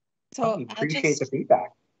 So we appreciate the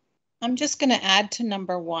feedback. I'm just going to add to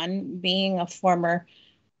number one, being a former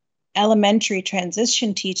elementary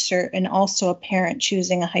transition teacher and also a parent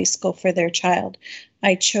choosing a high school for their child.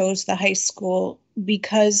 I chose the high school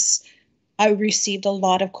because I received a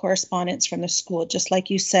lot of correspondence from the school. Just like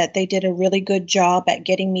you said, they did a really good job at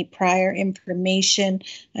getting me prior information.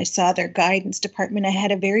 I saw their guidance department. I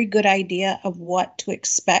had a very good idea of what to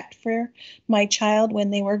expect for my child when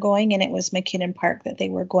they were going, and it was McKinnon Park that they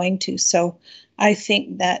were going to. So I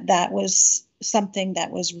think that that was something that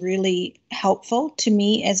was really helpful to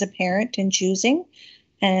me as a parent in choosing.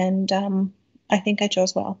 And I think I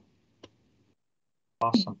chose well.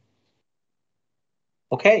 Awesome.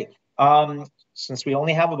 Okay. Since we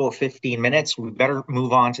only have about 15 minutes, we better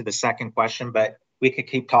move on to the second question, but we could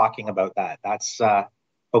keep talking about that.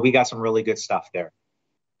 But we got some really good stuff there.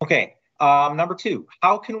 Okay. Number two,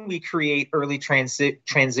 how can we create early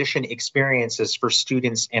transition experiences for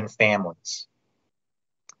students and families?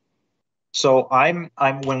 So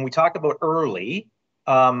when we talk about early,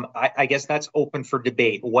 I guess that's open for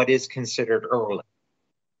debate. What is considered early?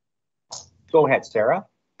 Go ahead, Sarah.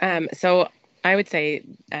 So I would say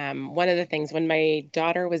one of the things, when my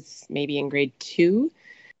daughter was maybe in grade 2,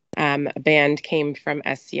 a band came from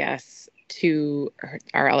SCS to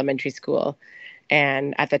our elementary school.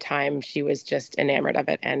 And at the time, she was just enamored of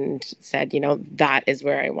it and said, that is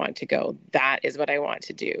where I want to go. That is what I want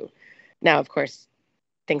to do. Now, of course,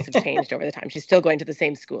 things have changed over the time. She's still going to the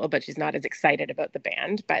same school, but she's not as excited about the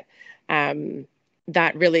band. But that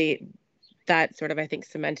sort of, I think,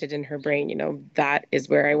 cemented in her brain, that is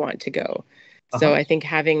where I want to go. So I think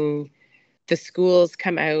having the schools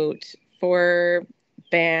come out for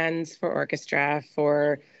bands, for orchestra,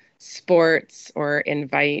 for sports, or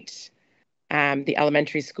invite the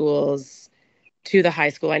elementary schools to the high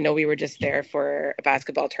school. I know we were just there for a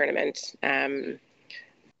basketball tournament,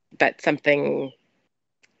 but something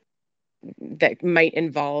that might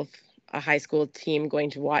involve a high school team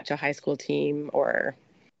going to watch a high school team or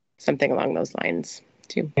something along those lines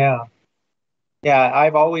too. Yeah.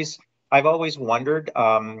 I've always wondered,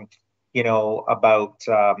 about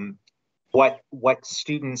what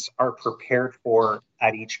students are prepared for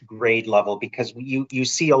at each grade level, because you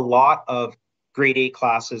see a lot of grade 8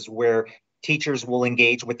 classes where teachers will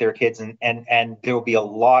engage with their kids and there will be a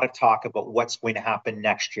lot of talk about what's going to happen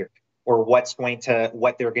next year or what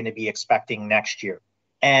they're going to be expecting next year.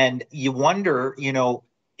 And you wonder,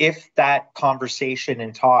 if that conversation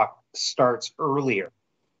and talk starts earlier,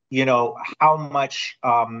 how much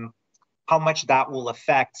that will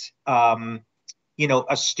affect, a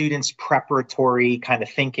student's preparatory kind of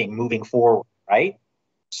thinking moving forward, right?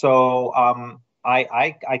 So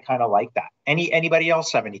I kind of like that. Anybody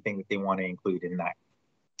else have anything that they want to include in that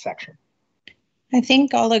section? I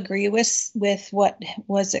think I'll agree with what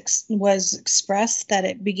was expressed, that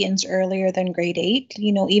it begins earlier than grade 8.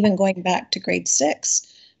 Even going back to grade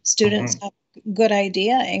 6, students have a good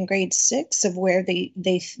idea in grade 6 of where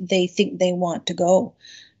they think they want to go.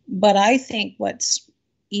 But I think what's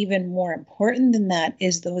even more important than that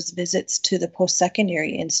is those visits to the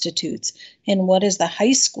post-secondary institutes, and what is the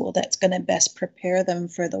high school that's going to best prepare them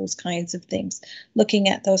for those kinds of things. Looking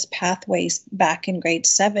at those pathways back in grade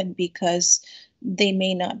 7, because they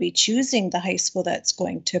may not be choosing the high school that's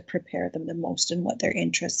going to prepare them the most and what their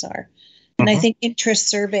interests are. And I think interest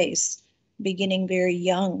surveys beginning very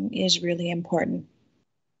young is really important.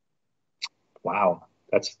 Wow,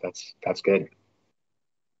 that's good.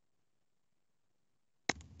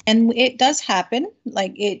 And it does happen,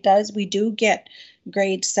 we do get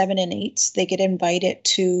grade 7 and 8s. They get invited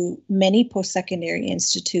to many post-secondary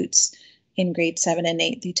institutes in grade 7 and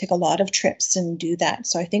 8. They take a lot of trips and do that.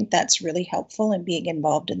 So I think that's really helpful in being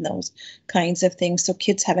involved in those kinds of things, so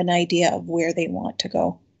kids have an idea of where they want to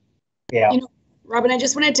go. Yeah. Robin, I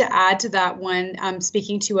just wanted to add to that one,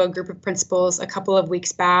 speaking to a group of principals a couple of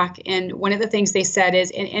weeks back, and one of the things they said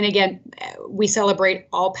is, and again, we celebrate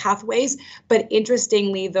all pathways, but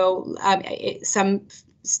interestingly though, some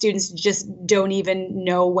students just don't even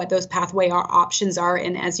know what those pathway options are.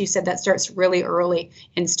 And as you said, that starts really early,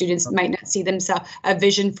 and students might not see themselves a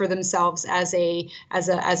vision for themselves as a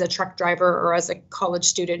truck driver or as a college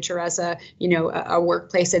student or as a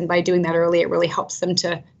workplace. And by doing that early, it really helps them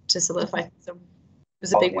to solidify. So it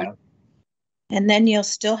was a big one. And then you'll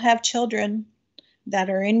still have children that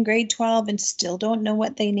are in grade 12 and still don't know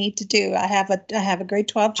what they need to do. I have a grade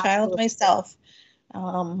 12 child myself,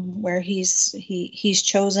 where he's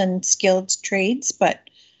chosen skilled trades, but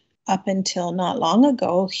up until not long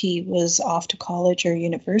ago, he was off to college or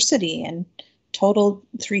university, and total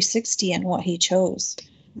 360 in what he chose.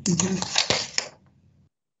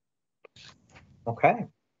 Okay.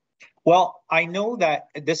 Well, I know that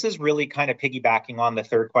this is really kind of piggybacking on the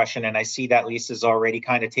third question, and I see that Lisa's already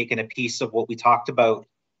kind of taken a piece of what we talked about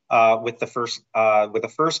with the first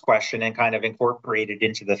question and kind of incorporated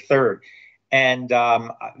into the third. And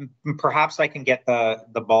perhaps I can get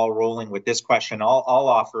the ball rolling with this question. I'll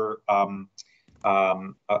offer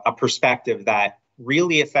a perspective that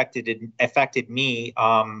really affected me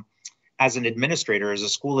as an administrator, as a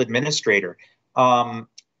school administrator.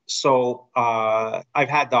 So I've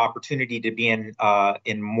had the opportunity to be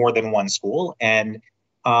in more than one school, and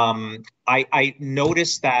I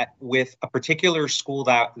noticed that with a particular school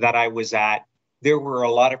that I was at, there were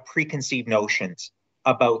a lot of preconceived notions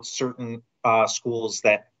about certain schools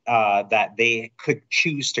that they could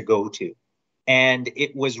choose to go to, and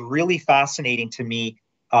it was really fascinating to me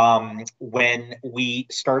when we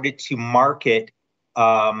started to market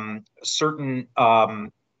certain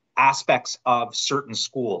aspects of certain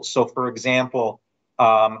schools. So, for example,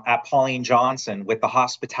 at Pauline Johnson with the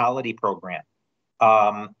hospitality program,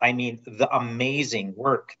 I mean, the amazing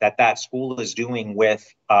work that school is doing with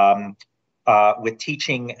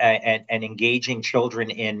teaching and engaging children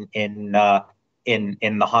in the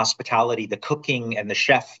hospitality, the cooking and the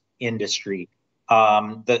chef industry,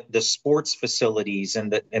 the sports facilities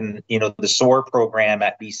and the SOAR program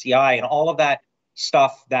at BCI and all of that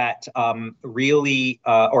stuff that PJ,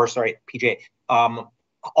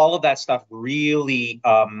 all of that stuff really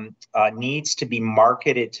needs to be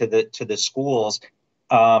marketed to the schools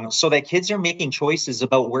so that kids are making choices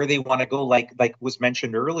about where they want to go, like was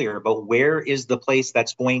mentioned earlier, about where is the place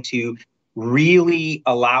that's going to really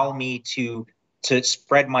allow me to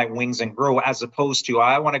spread my wings and grow, as opposed to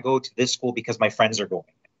I want to go to this school because my friends are going,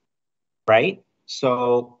 right?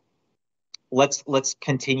 So let's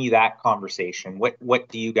continue that conversation. What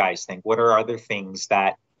do you guys think? What are other things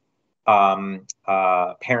that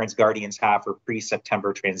parents, guardians have for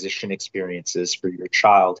pre-September transition experiences for your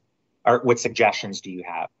child? Or what suggestions do you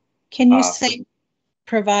have? Can you say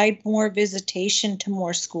provide more visitation to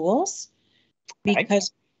more schools?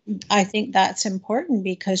 Because I think that's important,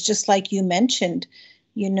 because just like you mentioned,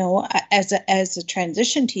 you know, as a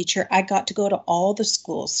transition teacher, I got to go to all the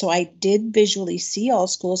schools. So I did visually see all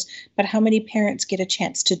schools, but how many parents get a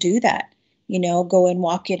chance to do that? You know, go and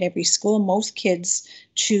walk in every school. Most kids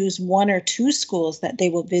choose one or two schools that they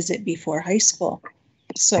will visit before high school.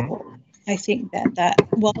 So I think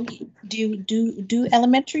well, do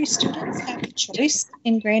elementary students have a choice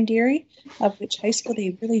in Grand Erie of which high school?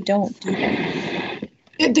 They really don't, do they?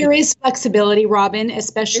 There is flexibility, Robin,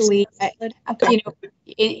 especially you know,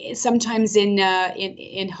 sometimes in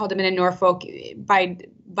Haldimand and Norfolk, by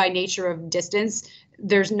nature of distance,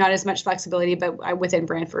 there's not as much flexibility, but within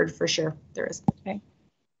Brantford, for sure, there is. Okay,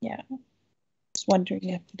 yeah. Just wondering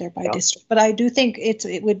if they're by district, but I do think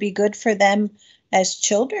it would be good for them as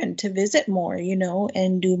children to visit more, you know,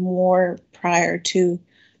 and do more prior to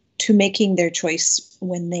making their choice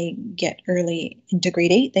when they get early into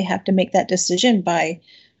grade 8. They have to make that decision by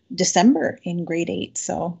December in grade 8.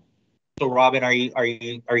 So Robin, are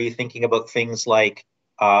you thinking about things like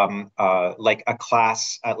a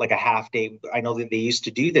class, like a half day? I know that they used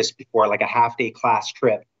to do this before, like a half day class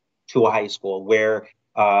trip to a high school where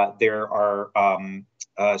there are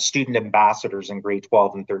student ambassadors in grade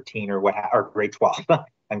 12 and 13 or grade 12.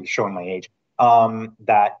 I'm showing my age.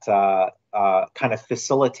 That kind of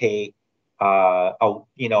facilitate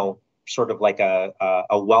sort of like a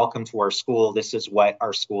welcome to our school. This is what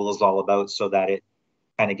our school is all about, so that it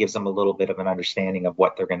kind of gives them a little bit of an understanding of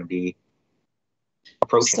what they're going to be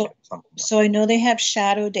approaching. So I know they have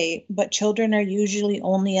shadow day, but children are usually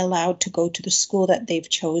only allowed to go to the school that they've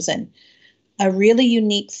chosen. A really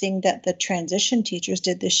unique thing that the transition teachers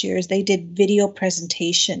did this year is they did video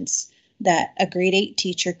presentations that a grade 8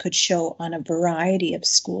 teacher could show on a variety of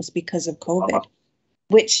schools because of COVID,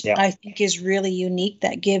 which I think is really unique.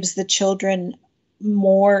 That gives the children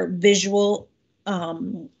more visual,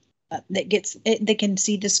 they can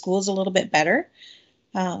see the schools a little bit better.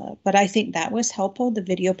 But I think that was helpful. The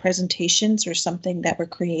video presentations are something that were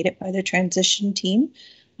created by the transition team.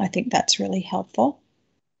 I think that's really helpful.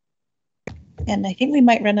 And I think we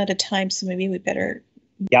might run out of time, so maybe we better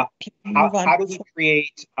move on. How do we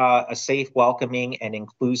create a safe, welcoming, and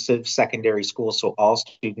inclusive secondary school so all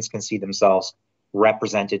students can see themselves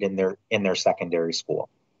represented in their secondary school?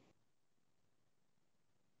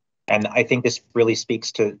 And I think this really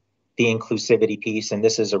speaks to the inclusivity piece, and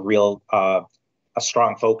this is a real a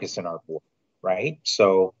strong focus in our board, right?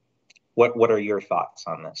 So What are your thoughts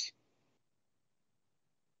on this?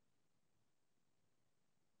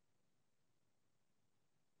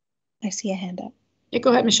 I see a hand up. Yeah,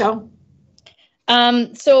 go ahead, Michelle.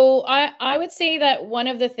 So I would say that one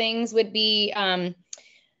of the things would be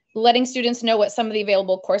letting students know what some of the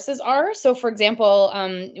available courses are. So for example,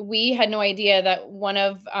 we had no idea that one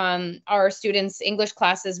of our students' English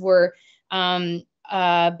classes were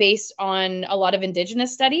based on a lot of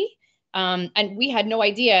Indigenous study. And we had no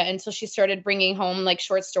idea until she started bringing home like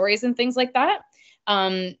short stories and things like that.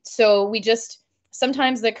 So we just,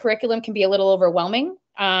 sometimes the curriculum can be a little overwhelming.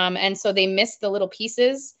 And so they miss the little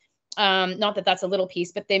pieces. Not that that's a little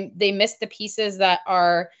piece, but they miss the pieces that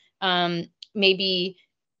are maybe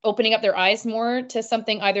opening up their eyes more to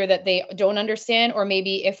something either that they don't understand, or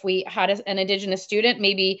maybe if we had an Indigenous student,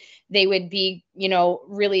 maybe they would be, you know,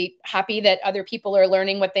 really happy that other people are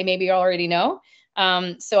learning what they maybe already know.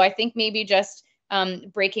 So I think maybe just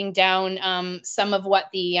breaking down some of what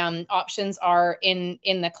the options are in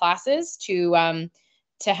the classes to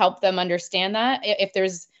help them understand that. If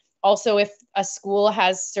there's also, if a school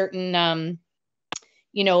has certain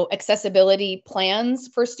you know, accessibility plans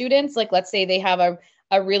for students, like let's say they have a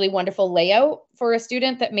really wonderful layout for a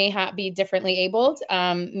student that may be differently abled.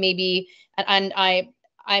 Maybe, and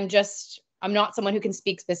I'm not someone who can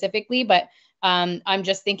speak specifically, but I'm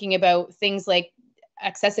just thinking about things like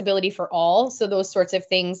accessibility for all. So those sorts of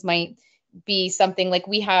things might be something like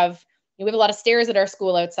we have a lot of stairs at our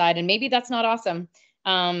school outside, and maybe that's not awesome.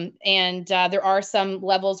 And there are some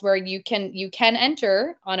levels where you can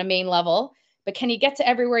enter on a main level, but can you get to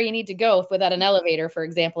everywhere you need to go without an elevator, for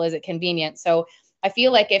example? Is it convenient? So I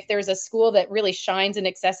feel like if there's a school that really shines in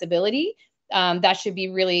accessibility, that should be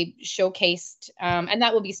really showcased. And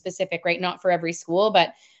that will be specific, right? Not for every school,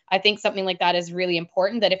 but I think something like that is really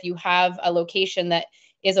important, that if you have a location that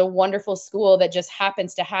is a wonderful school that just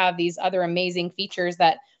happens to have these other amazing features,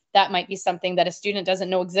 that might be something that a student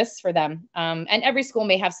doesn't know exists for them. And every school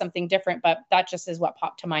may have something different, but that just is what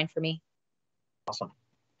popped to mind for me. Awesome.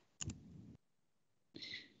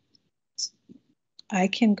 I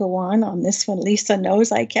can go on this one. Lisa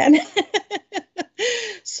knows I can.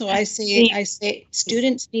 So I say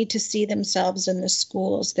students need to see themselves in the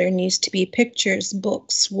schools. There needs to be pictures,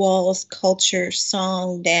 books, walls, culture,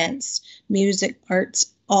 song, dance, music,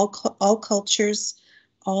 arts, all cultures,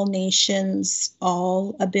 all nations,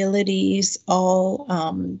 all abilities,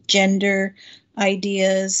 all gender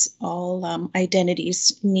ideas, all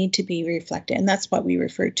identities need to be reflected. And that's what we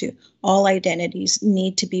refer to. All identities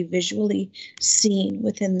need to be visually seen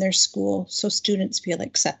within their school so students feel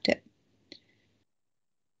accepted.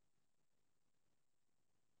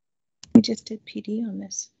 We just did PD on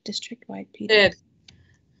this, district-wide PD. Did.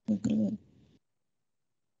 Mm-hmm.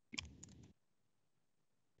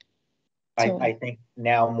 I think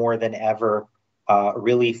now more than ever,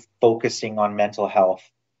 really focusing on mental health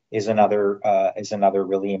is another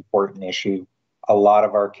really important issue. A lot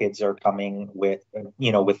of our kids are coming with,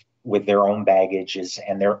 you know, with their own baggages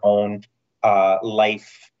and their own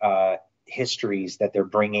life histories that they're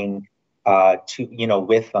bringing to, you know,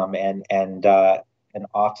 with them, and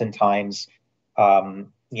oftentimes,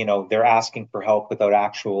 you know, they're asking for help without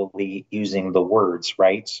actually using the words,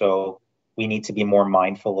 right? So we need to be more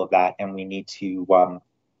mindful of that, and we need to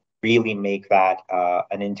really make that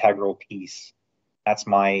an integral piece. That's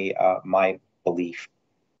my my belief.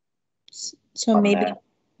 So maybe that.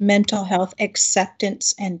 Mental health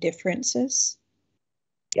acceptance and differences.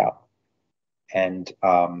 Yeah, and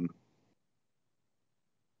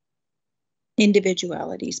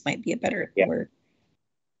individualities might be a better word.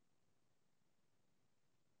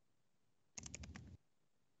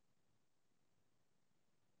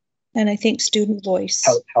 And I think student voice.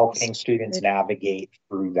 Helping students navigate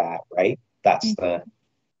through that, right? That's the...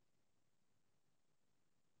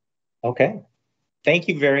 Okay. Thank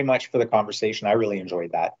you very much for the conversation. I really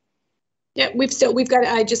enjoyed that. Yeah,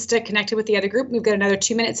 I just connected with the other group. We've got another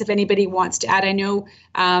 2 minutes if anybody wants to add. I know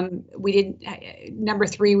we didn't, number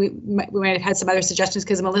 3, we might have had some other suggestions,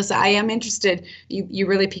 because Melissa, I am interested. You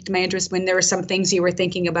really piqued my interest when there were some things you were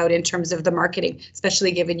thinking about in terms of the marketing,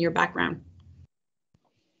 especially given your background.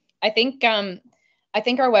 I think our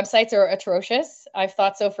websites are atrocious. I've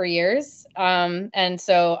thought so for years. And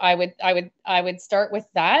so I would start with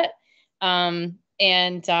that.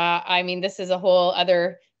 I mean, this is a whole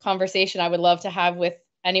other conversation I would love to have with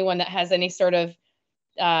anyone that has any sort of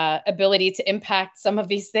ability to impact some of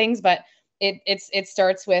these things, but it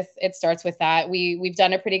starts with that. We've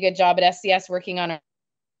done a pretty good job at SCS working on our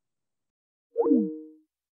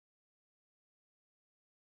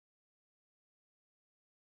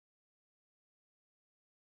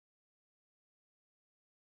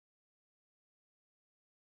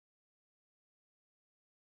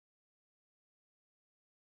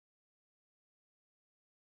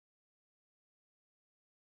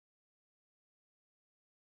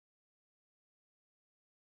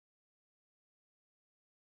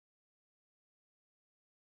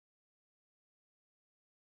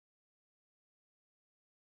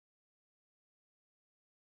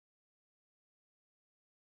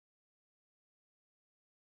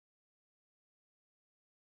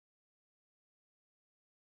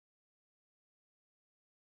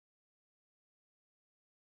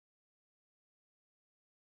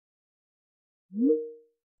No,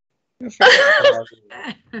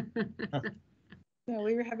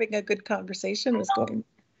 we were having a good conversation. Was going.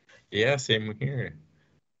 Yeah, same here.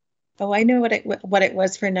 Oh, I know what it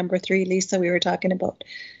was for number 3, Lisa. We were talking about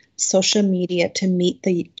social media to meet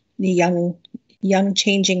the young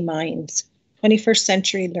changing minds. 21st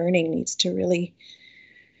century learning needs to really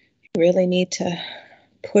need to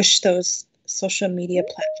push those social media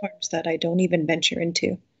platforms that I don't even venture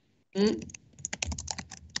into.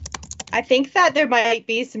 I think that there might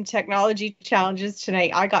be some technology challenges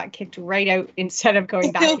tonight. I got kicked right out instead of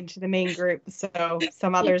going back into the main group. So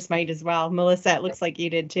some others might as well. Melissa, it looks like you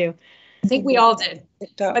did too. I think we all did.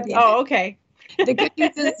 But, oh, okay. The good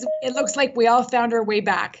news is it looks like we all found our way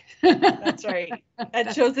back. That's right.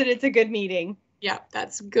 That shows that it's a good meeting. Yeah,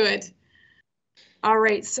 that's good. All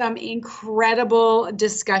right, some incredible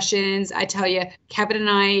discussions. I tell you, Kevin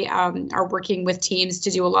and I are working with teams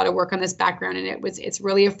to do a lot of work on this background, and it's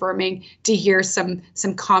really affirming to hear some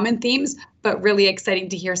common themes, but really exciting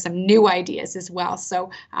to hear some new ideas as well.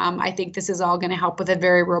 So I think this is all going to help with a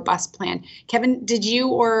very robust plan. Kevin, did you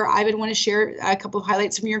or Ivan want to share a couple of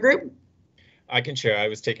highlights from your group? I can share. I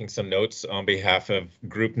was taking some notes on behalf of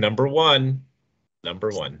group number one.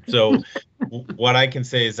 So what I can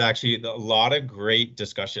say is actually a lot of great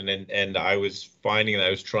discussion, and I was finding that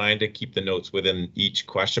I was trying to keep the notes within each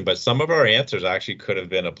question, but some of our answers actually could have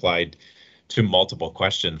been applied to multiple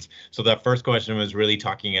questions. So that first question was really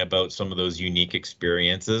talking about some of those unique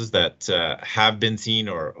experiences that have been seen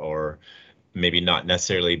or maybe not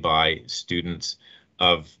necessarily by students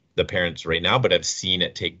of the parents right now, but have seen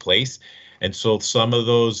it take place. And so some of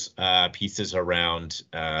those pieces around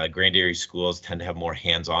Grand Area schools tend to have more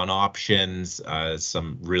hands-on options,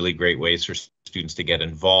 some really great ways for students to get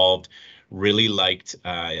involved. Really liked,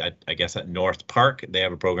 I guess at North Park, they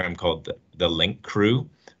have a program called the Link Crew.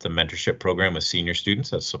 It's a mentorship program with senior students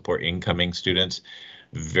that support incoming students.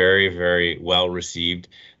 Very, very well received.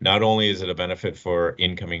 Not only is it a benefit for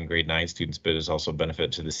incoming grade 9 students, but it's also a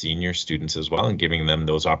benefit to the senior students as well, and giving them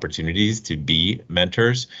those opportunities to be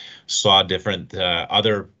mentors. Saw different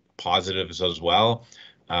other positives as well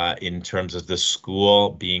in terms of the school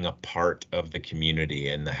being a part of the community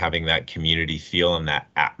and having that community feel and that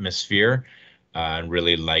atmosphere. And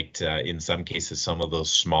really liked, in some cases, some of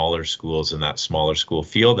those smaller schools and that smaller school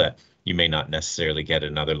feel that you may not necessarily get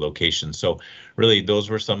in other locations. So really, those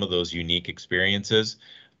were some of those unique experiences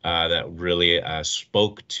that really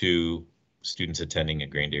spoke to students attending a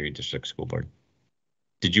Grand Area District School Board.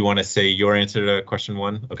 Did you want to say your answer to question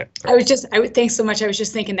 1? Okay. Thanks so much. I was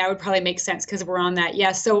just thinking that would probably make sense because we're on that.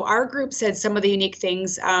 Yeah. So our group said some of the unique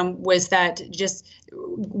things was that just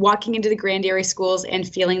walking into the Grand Area schools and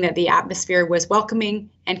feeling that the atmosphere was welcoming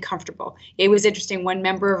and comfortable. It was interesting. One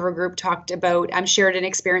member of our group talked about, shared an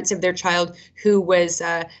experience of their child who was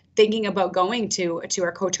thinking about going to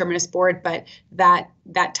our co-terminus board, but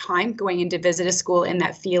that time going in to visit a school and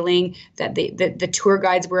that feeling that the tour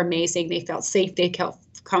guides were amazing. They felt safe. They felt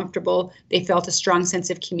comfortable. They felt a strong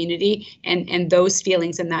sense of community, and those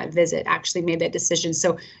feelings in that visit actually made that decision.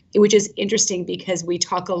 So, which is interesting because we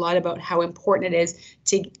talk a lot about how important it is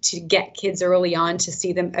to get kids early on to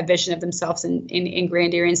see them a vision of themselves in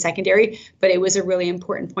Grand Area and secondary. But it was a really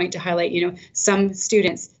important point to highlight. Some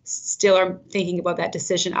students still are thinking about that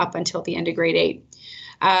decision up until the end of grade 8.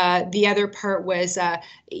 The other part was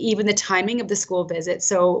even the timing of the school visit.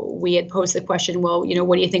 So we had posed the question, well,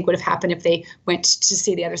 what do you think would have happened if they went to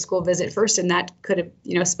see the other school visit first? And that could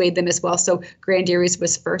have, swayed them as well. So Grand Areas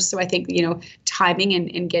was first. So I think, timing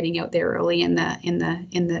and getting out there early in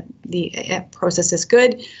the process is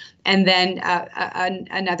good. And then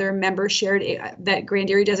another member shared that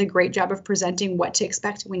Grand Area does a great job of presenting what to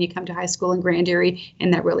expect when you come to high school in Grand Area,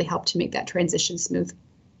 and that really helped to make that transition smooth.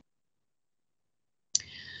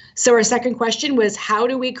 So our second question was, how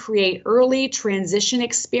do we create early transition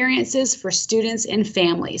experiences for students and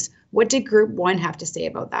families? What did Group 1 have to say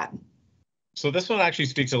about that? So this one actually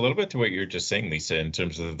speaks a little bit to what you're just saying, Lisa, in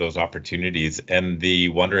terms of those opportunities. And the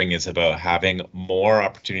wondering is about having more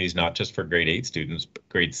opportunities, not just for grade 8 students, but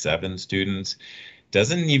grade 7 students.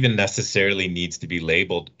 Doesn't even necessarily needs to be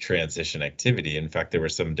labeled transition activity. In fact, there were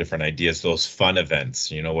some different ideas, those fun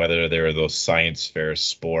events, whether there were those science fairs,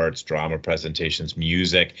 sports, drama presentations,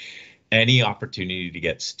 music, any opportunity to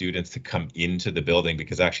get students to come into the building,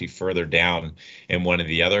 because actually further down in one of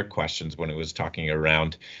the other questions when it was talking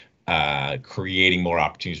around creating more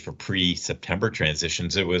opportunities for pre-September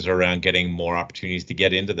transitions, it was around getting more opportunities to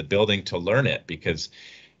get into the building to learn it, because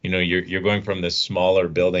you're going from this smaller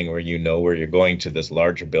building where where you're going to this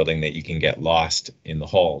larger building that you can get lost in the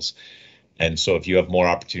halls. And so if you have more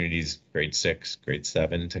opportunities, grade 6, grade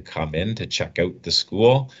 7, to come in to check out the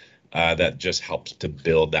school, that just helps to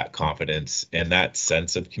build that confidence and that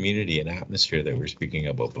sense of community and atmosphere that we were speaking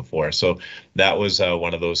about before. So that was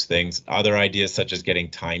one of those things. Other ideas such as getting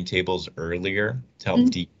timetables earlier to help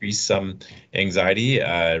decrease some anxiety,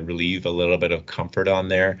 relieve a little bit of comfort on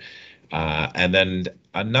there. And then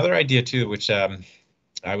another idea too, which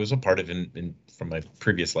I was a part of from my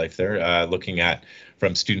previous life there, looking at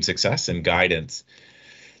from student success and guidance,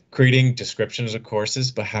 creating descriptions of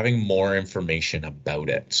courses, but having more information about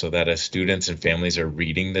it so that as students and families are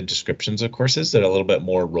reading the descriptions of courses, they're a little bit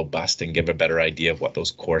more robust and give a better idea of what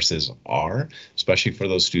those courses are, especially for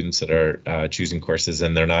those students that are choosing courses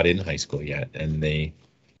and they're not in high school yet and they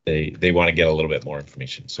want to get a little bit more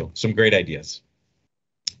information. So some great ideas.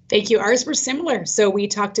 Thank you. Ours were similar. So we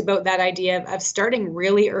talked about that idea of starting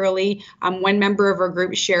really early. One member of our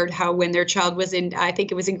group shared how when their child was in, I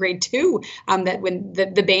think it was in grade 2, that when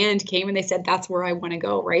the band came and they said, that's where I want to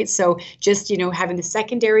go, right? So just, having the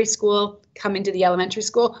secondary school come into the elementary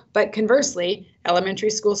school, but conversely, elementary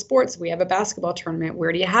school sports, we have a basketball tournament.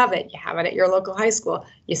 Where do you have it? You have it at your local high school.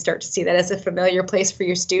 You start to see that as a familiar place for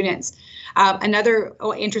your students. Another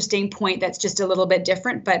interesting point that's just a little bit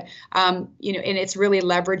different, but and it's really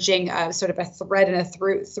leveraging sort of a thread and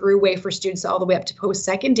a through way for students all the way up to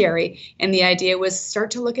post-secondary. And the idea was start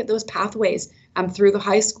to look at those pathways through the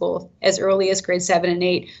high school as early as grade 7 and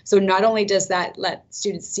 8. So not only does that let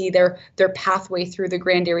students see their pathway through the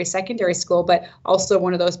Grand Area Secondary School, but also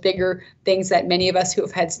one of those bigger things that many of us who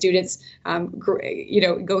have had students,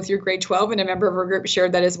 go through grade 12, and a member of our group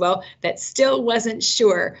shared that as well, that still wasn't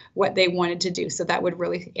sure what they wanted to do. So that would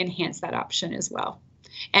really enhance that option as well.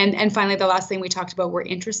 And finally, the last thing we talked about were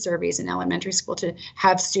interest surveys in elementary school to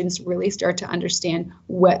have students really start to understand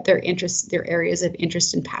what their areas of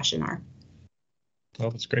interest and passion are. Well,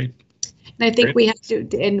 that's great. And I think we have to,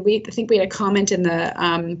 and I think we had a comment in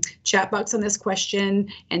the chat box on this question,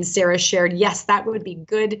 and Sarah shared, yes, that would be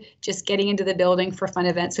good. Just getting into the building for fun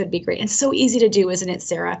events would be great. And so easy to do, isn't it,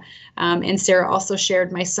 Sarah? And Sarah also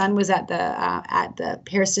shared, my son was at the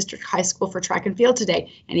Paris District High School for track and field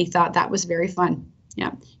today, and he thought that was very fun.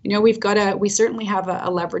 Yeah, we certainly have a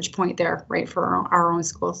leverage point there, right, for our own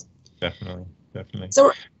schools. Definitely.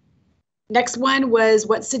 So next one was,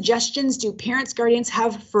 what suggestions do parents, guardians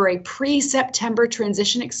have for a pre-September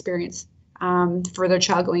transition experience for their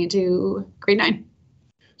child going into grade 9?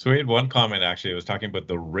 So we had one comment, actually, it was talking about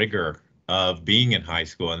the rigor of being in high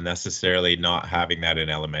school and necessarily not having that in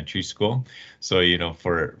elementary school. So,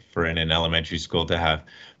 for in an elementary school to have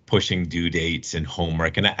pushing due dates and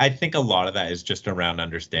homework. And I think a lot of that is just around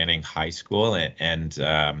understanding high school and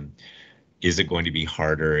is it going to be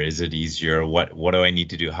harder? Is it easier? What do I need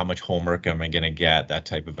to do? How much homework am I going to get? That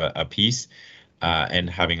type of a piece, and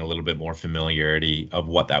having a little bit more familiarity of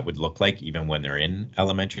what that would look like even when they're in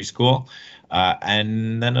elementary school.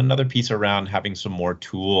 And then another piece around having some more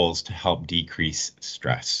tools to help decrease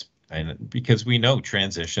stress. And because we know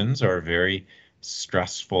transitions are a very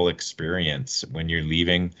stressful experience when you're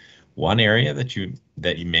leaving one area that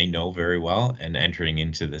you may know very well and entering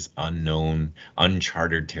into this unknown,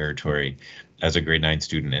 uncharted territory as a grade 9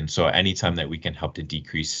 student. And so anytime that we can help to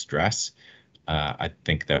decrease stress, I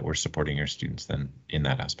think that we're supporting our students then in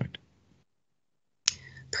that aspect.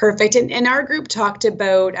 Perfect. And our group talked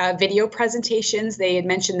about video presentations. They had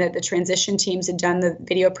mentioned that the transition teams had done the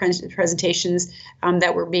video presentations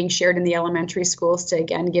that were being shared in the elementary schools to,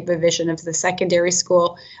 again, give a vision of the secondary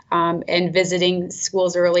school and visiting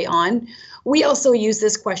schools early on. We also use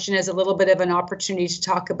this question as a little bit of an opportunity to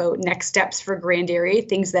talk about next steps for Grand Area,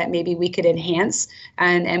 things that maybe we could enhance.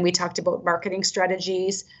 And we talked about marketing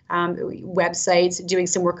strategies, websites, doing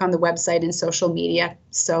some work on the website and social media.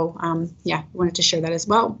 So yeah, wanted to share that as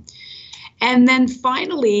well. And then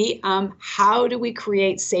finally, how do we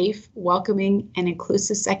create safe, welcoming, and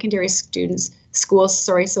inclusive secondary schools,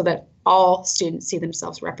 so that all students see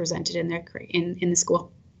themselves represented in the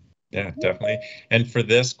school? Yeah, definitely. And for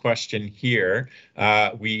this question here,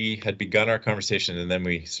 we had begun our conversation and then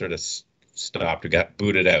we sort of stopped. We got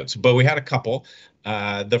booted out. But we had a couple.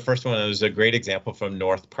 The first one was a great example from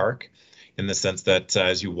North Park, in the sense that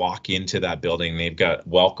as you walk into that building, they've got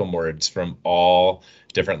welcome words from all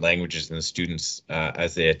different languages and the students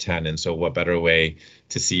as they attend. And so what better way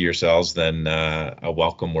to see yourselves than a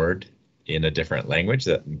welcome word in a different language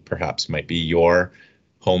that perhaps might be your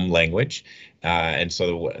home language. And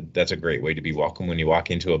so that's a great way to be welcome when you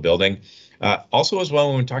walk into a building. Also, as well,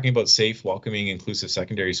 when we're talking about safe, welcoming, inclusive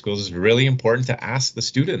secondary schools, it's really important to ask the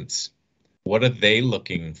students, what are they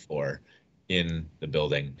looking for in the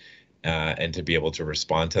building? and to be able to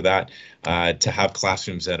respond to that, to have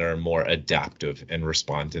classrooms that are more adaptive and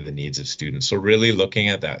respond to the needs of students. So really looking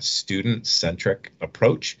at that student-centric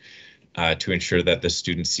approach to ensure that the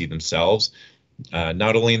students see themselves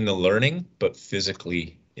not only in the learning, but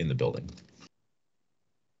physically in the building.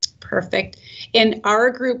 Perfect. And our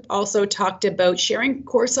group also talked about sharing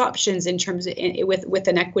course options in terms of with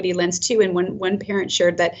an equity lens too. And one parent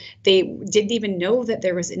shared that they didn't even know that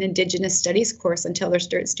there was an Indigenous Studies course until their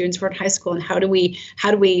students were in high school. And how do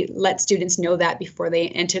we let students know that before they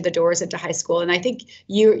enter the doors into high school? And I think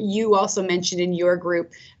you also mentioned in your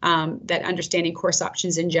group that understanding course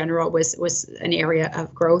options in general was an area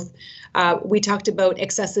of growth. We talked about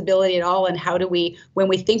accessibility at all, and how do we, when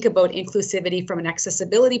we think about inclusivity from an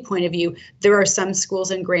accessibility point of view, there are some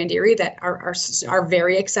schools in Grand Erie that are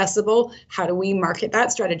very accessible. How do we market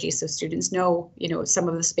that strategy so students know, some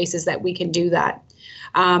of the spaces that we can do that?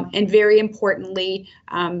 And very importantly,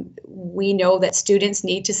 we know that students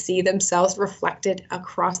need to see themselves reflected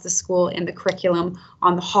across the school in the curriculum,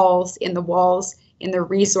 on the halls, in the walls, in the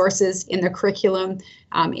resources, in the curriculum,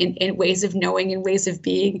 in ways of knowing and ways of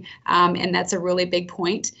being. And that's a really big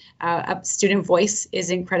point. A student voice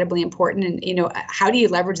is incredibly important. And, how do you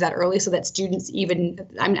leverage that early so that students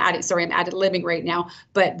I'm added living right now,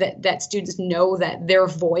 but that students know that their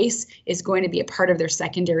voice is going to be a part of their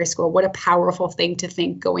secondary school. What a powerful thing to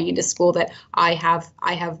think going into school, that I have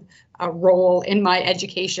a role in my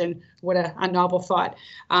education. What a novel thought.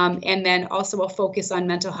 And then also a focus on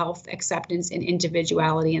mental health, acceptance, and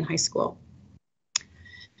individuality in high school.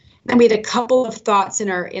 Then we had a couple of thoughts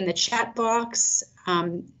in the chat box.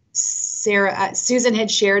 Susan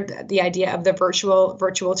had shared the idea of the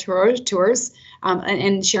virtual tours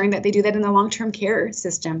and sharing that they do that in the long-term care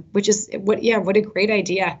system, which is what a great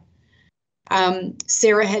idea.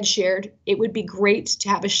 Sarah had shared it would be great to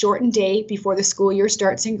have a shortened day before the school year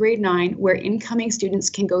starts in grade 9, where incoming students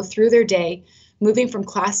can go through their day, moving from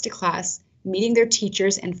class to class, meeting their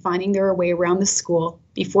teachers and finding their way around the school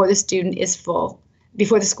before the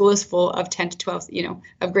school is full of 10 to 12,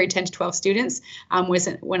 of grade 10 to 12 students.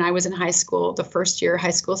 When I was in high school, the first year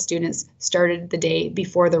high school students started the day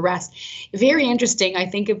before the rest. Very interesting. I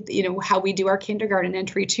think of, how we do our kindergarten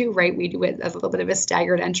entry too, right? We do it a little bit of a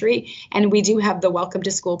staggered entry, and we do have the welcome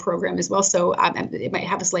to school program as well. So it might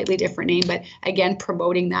have a slightly different name, but again,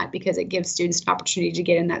 promoting that because it gives students an opportunity to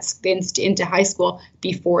get into high school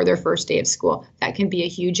before their first day of school. That can be a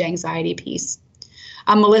huge anxiety piece.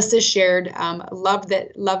 Melissa shared, love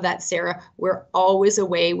that, Sarah. We're always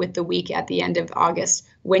away with the week at the end of August.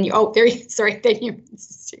 Thank you.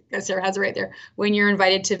 Sarah has it right there. When you're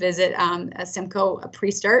invited to visit a Simcoe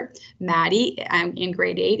pre-start, Maddie in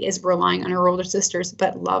grade 8 is relying on her older sisters,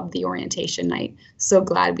 but loved the orientation night. So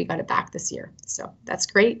glad we got it back this year. So that's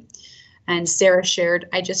great. And Sarah shared,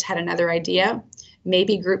 I just had another idea.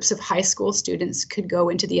 Maybe groups of high school students could go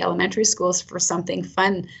into the elementary schools for something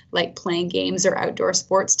fun, like playing games or outdoor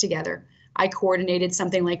sports together. I coordinated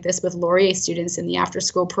something like this with Laurier students in the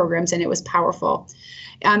after-school programs, and it was powerful.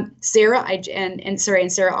 Sarah,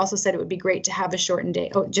 Sarah also said it would be great to have a shortened day.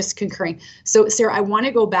 Oh, just concurring. So, Sarah, I want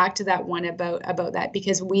to go back to that one about that,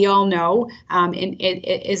 because we all know, and it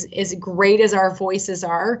is as great as our voices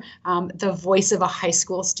are, the voice of a high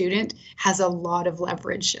school student has a lot of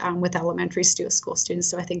leverage with elementary school students.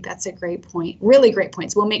 So I think that's a great point. Really great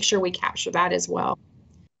points. We'll make sure we capture that as well.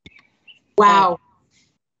 Wow.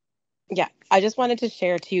 Yeah, I just wanted to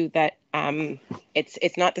share too that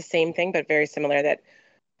it's not the same thing, but very similar. That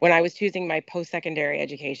when I was choosing my post-secondary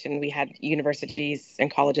education, we had universities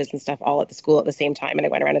and colleges and stuff all at the school at the same time, and I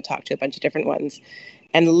went around and talked to a bunch of different ones.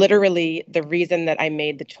 And literally, the reason that I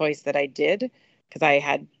made the choice that I did, because I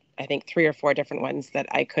had, I think, 3 or 4 different ones that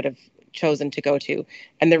I could have chosen to go to,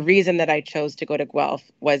 and the reason that I chose to go to Guelph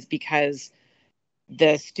was because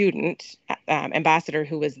the student ambassador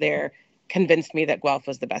who was there convinced me that Guelph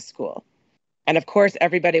was the best school. And of course,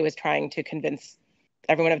 everybody was trying to convince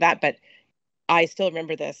everyone of that, but I still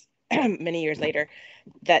remember this many years later,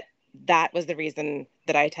 that was the reason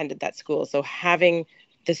that I attended that school. So having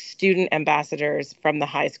the student ambassadors from the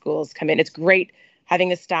high schools come in, it's great. Having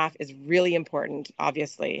the staff is really important,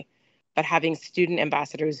 obviously, but having student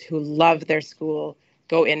ambassadors who love their school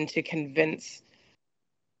go in to convince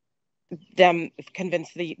the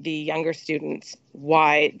younger students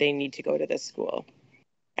why they need to go to this school.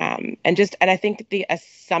 And I think the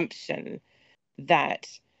assumption that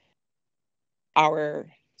our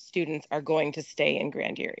students are going to stay in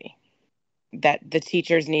Grand Erie, that the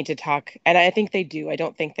teachers need to talk, and I think they do. I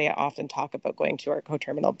don't think they often talk about going to our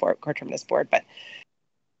coterminus board, but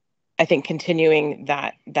I think continuing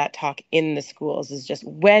that talk in the schools is just,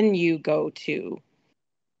 when you go to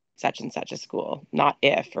such and such a school, not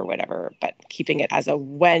if or whatever, but keeping it as a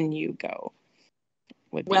when you go.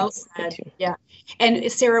 Well said. Yeah.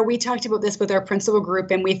 And Sarah, we talked about this with our principal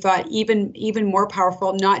group, and we thought even more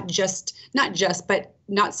powerful, not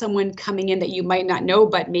someone coming in that you might not know,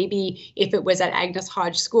 but maybe if it was at Agnes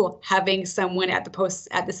Hodge School, having someone at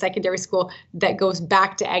the secondary school that goes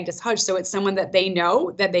back to Agnes Hodge. So it's someone that they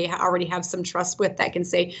know, that they already have some trust with, that can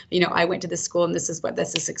say, you know, I went to this school and this is what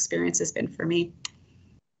this experience has been for me.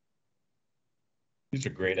 These are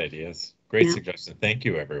great ideas. Great suggestion. Thank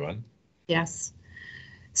you, everyone. Yes.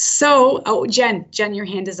 So, oh, Jen, your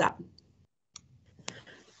hand is up.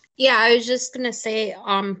 Yeah, I was just gonna say,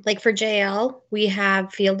 like for JL, we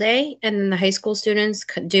have field day, and then the high school students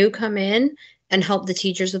do come in and help the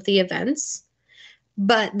teachers with the events.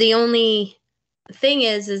 But the only thing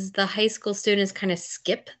is the high school students kind of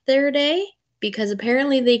skip their day because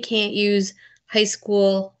apparently they can't use high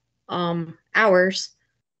school hours,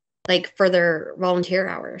 like for their volunteer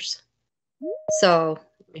hours. So,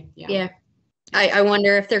 yeah. I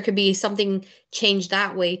wonder if there could be something changed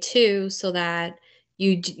that way too, so that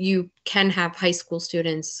you can have high school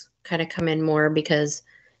students kind of come in more, because,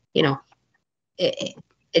 you know,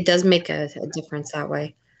 it does make a difference that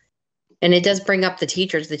way. And it does bring up the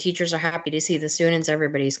teachers. The teachers are happy to see the students.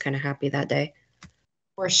 Everybody's kind of happy that day.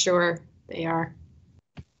 For sure, they are.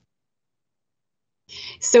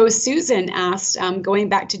 So Susan asked, going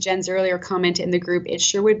back to Jen's earlier comment in the group, it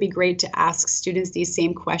sure would be great to ask students these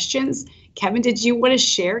same questions. Kevin, did you want to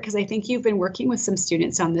share? Because I think you've been working with some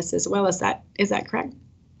students on this as well. Is that correct?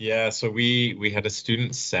 Yeah, so we had a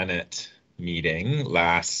student senate meeting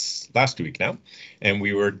last week now, and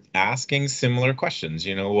we were asking similar questions.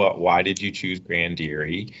 You know, why did you choose Grand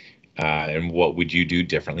Erie? And what would you do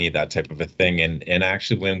differently? That type of a thing. And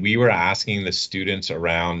actually, when we were asking the students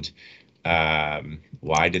around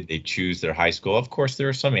why did they choose their high school, of course there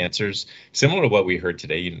are some answers similar to what we heard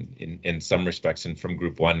today in some respects, and from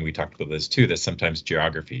group one we talked about this too, that sometimes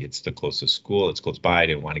geography, it's the closest school, it's close by, I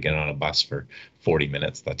didn't want to get on a bus for 40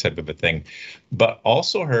 minutes, that type of a thing. But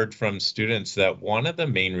also heard from students that one of the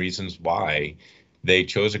main reasons why they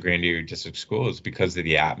chose a Grand Erie District school is because of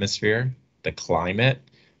the atmosphere, the climate,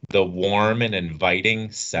 the warm and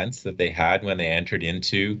inviting sense that they had when they entered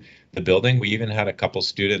into the building. We even had a couple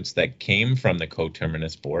students that came from the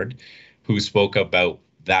coterminus board who spoke about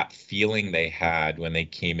that feeling they had when they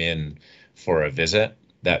came in for a visit,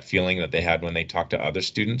 that feeling that they had when they talked to other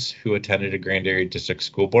students who attended a Grand Erie District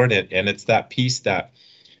School Board. And it's that piece that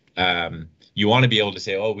you want to be able to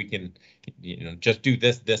say, oh, we can, you know, just do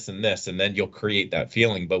this, this, and this, and then you'll create that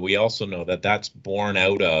feeling. But we also know that that's born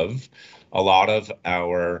out of a lot of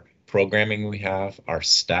our programming we have, our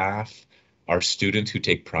staff, our students who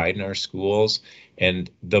take pride in our schools. And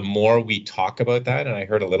the more we talk about that, and I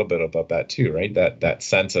heard a little bit about that too, right? That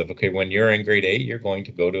sense of, okay, when you're in grade 8, you're going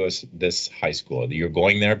to go to this high school. You're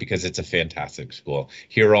going there because it's a fantastic school.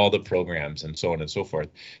 Here are all the programs and so on and so forth.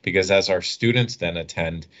 Because as our students then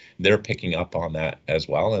attend, they're picking up on that as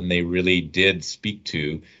well. And they really did speak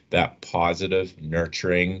to that positive,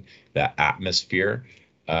 nurturing, that atmosphere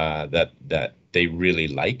that they really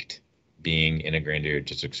liked being in a Grand Erie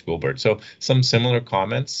District School Board. So some similar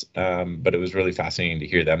comments, but it was really fascinating to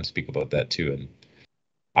hear them speak about that too. And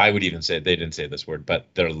I would even say, they didn't say this word, but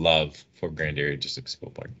their love for Grand Erie District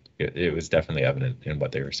School Board. It was definitely evident in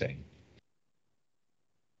what they were saying.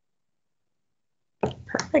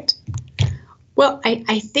 Perfect. Well,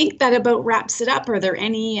 I think that about wraps it up. Are there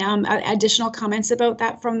any additional comments about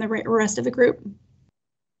that from the rest of the group?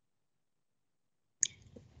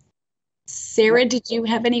 Sarah, did you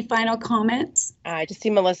have any final comments? I just see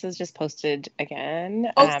Melissa's just posted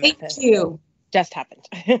again. Oh, thank you. Just happened.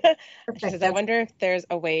 Perfect. She says, I wonder if there's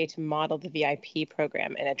a way to model the VIP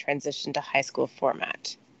program in a transition to high school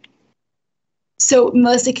format. So,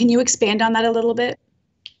 Melissa, can you expand on that a little bit?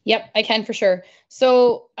 Yep, I can for sure.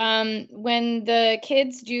 So when the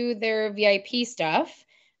kids do their VIP stuff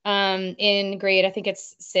in grade, I think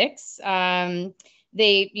it's 6,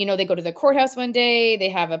 they go to the courthouse one day, they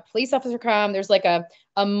have a police officer come, there's like a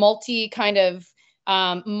multi-session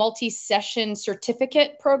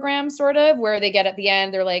certificate program sort of, where they get at the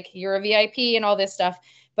end, they're like, you're a VIP and all this stuff,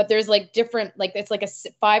 but there's like different, like it's like a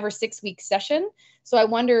 5 or 6 week session. So I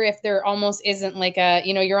wonder if there almost isn't like a,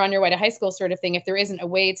 you're on your way to high school sort of thing, if there isn't a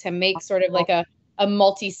way to make sort of like a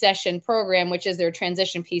multi-session program, which is their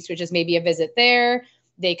transition piece, which is maybe a visit there,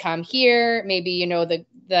 they come here, maybe,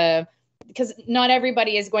 because not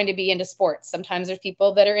everybody is going to be into sports. Sometimes there's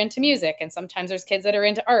people that are into music, and sometimes there's kids that are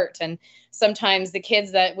into art. And sometimes the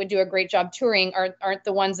kids that would do a great job touring aren't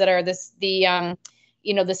the ones that are the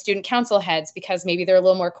student council heads, because maybe they're a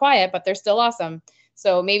little more quiet, but they're still awesome.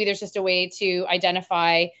 So maybe there's just a way to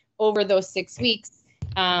identify over those 6 weeks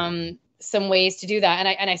some ways to do that.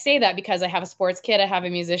 And I say that because I have a sports kid, I have a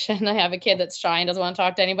musician, I have a kid that's shy and doesn't want to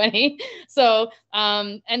talk to anybody. So,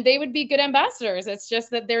 and they would be good ambassadors. It's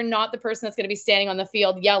just that they're not the person that's going to be standing on the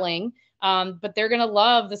field yelling, but they're going to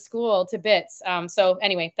love the school to bits. So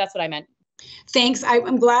anyway, that's what I meant. Thanks.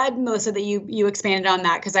 I'm glad, Melissa, that you expanded on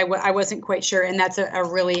that, because I wasn't quite sure, and that's a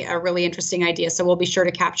really interesting idea. So we'll be sure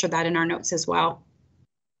to capture that in our notes as well.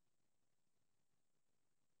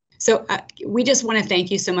 So we just want to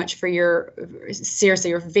thank you so much for your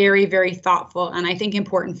very, very thoughtful and I think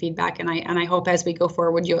important feedback. And I hope as we go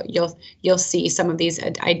forward, you'll see some of these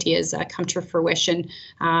ideas come to fruition.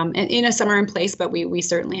 And some are in place, but we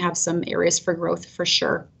certainly have some areas for growth for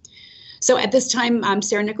sure. So at this time,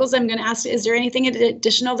 Sarah Nichols, I'm going to ask, is there anything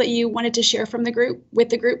additional that you wanted to share from the group with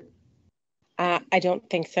the group? I don't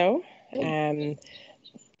think so.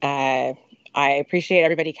 I appreciate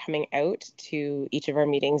everybody coming out to each of our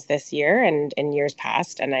meetings this year and in years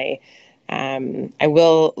past. And I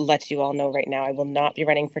will let you all know right now, I will not be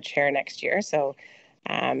running for chair next year. So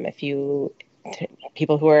if you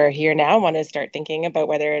people who are here now want to start thinking about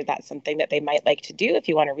whether that's something that they might like to do, if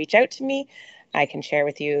you want to reach out to me, I can share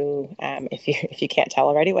with you if you can't tell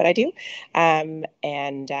already what I do. And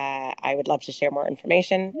I would love to share more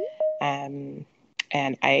information.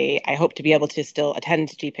 And I hope to be able to still attend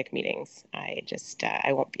GEPIC meetings.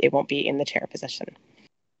 It won't be in the chair position.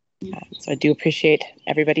 So I do appreciate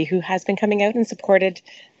everybody who has been coming out and supported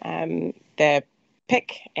the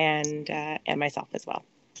PIC and myself as well.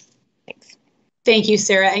 Thanks. Thank you,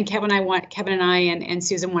 Sarah. And Kevin and I and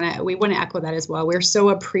Susan want to echo that as well. We're so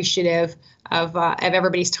appreciative of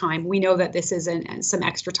everybody's time. We know that this is some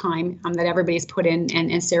extra time that everybody's put in,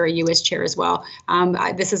 and Sarah, you as chair as well.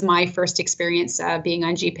 This is my first experience being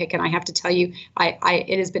on GEPIC, and I have to tell you,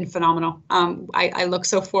 it has been phenomenal. I look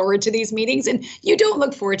so forward to these meetings, and you don't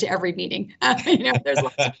look forward to every meeting. There's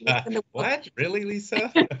lots of people in the What? Really,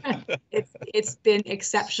 Lisa? It's been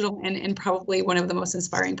exceptional and probably one of the most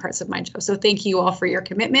inspiring parts of my job. So thank you all for your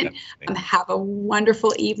commitment. Have a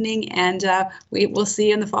wonderful evening, and we will see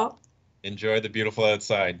you in the fall. Enjoy the beautiful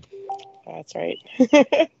outside. That's right.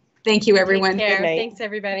 Thank you, everyone. Take care. Thanks,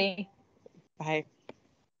 everybody. Bye.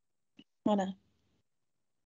 Mona.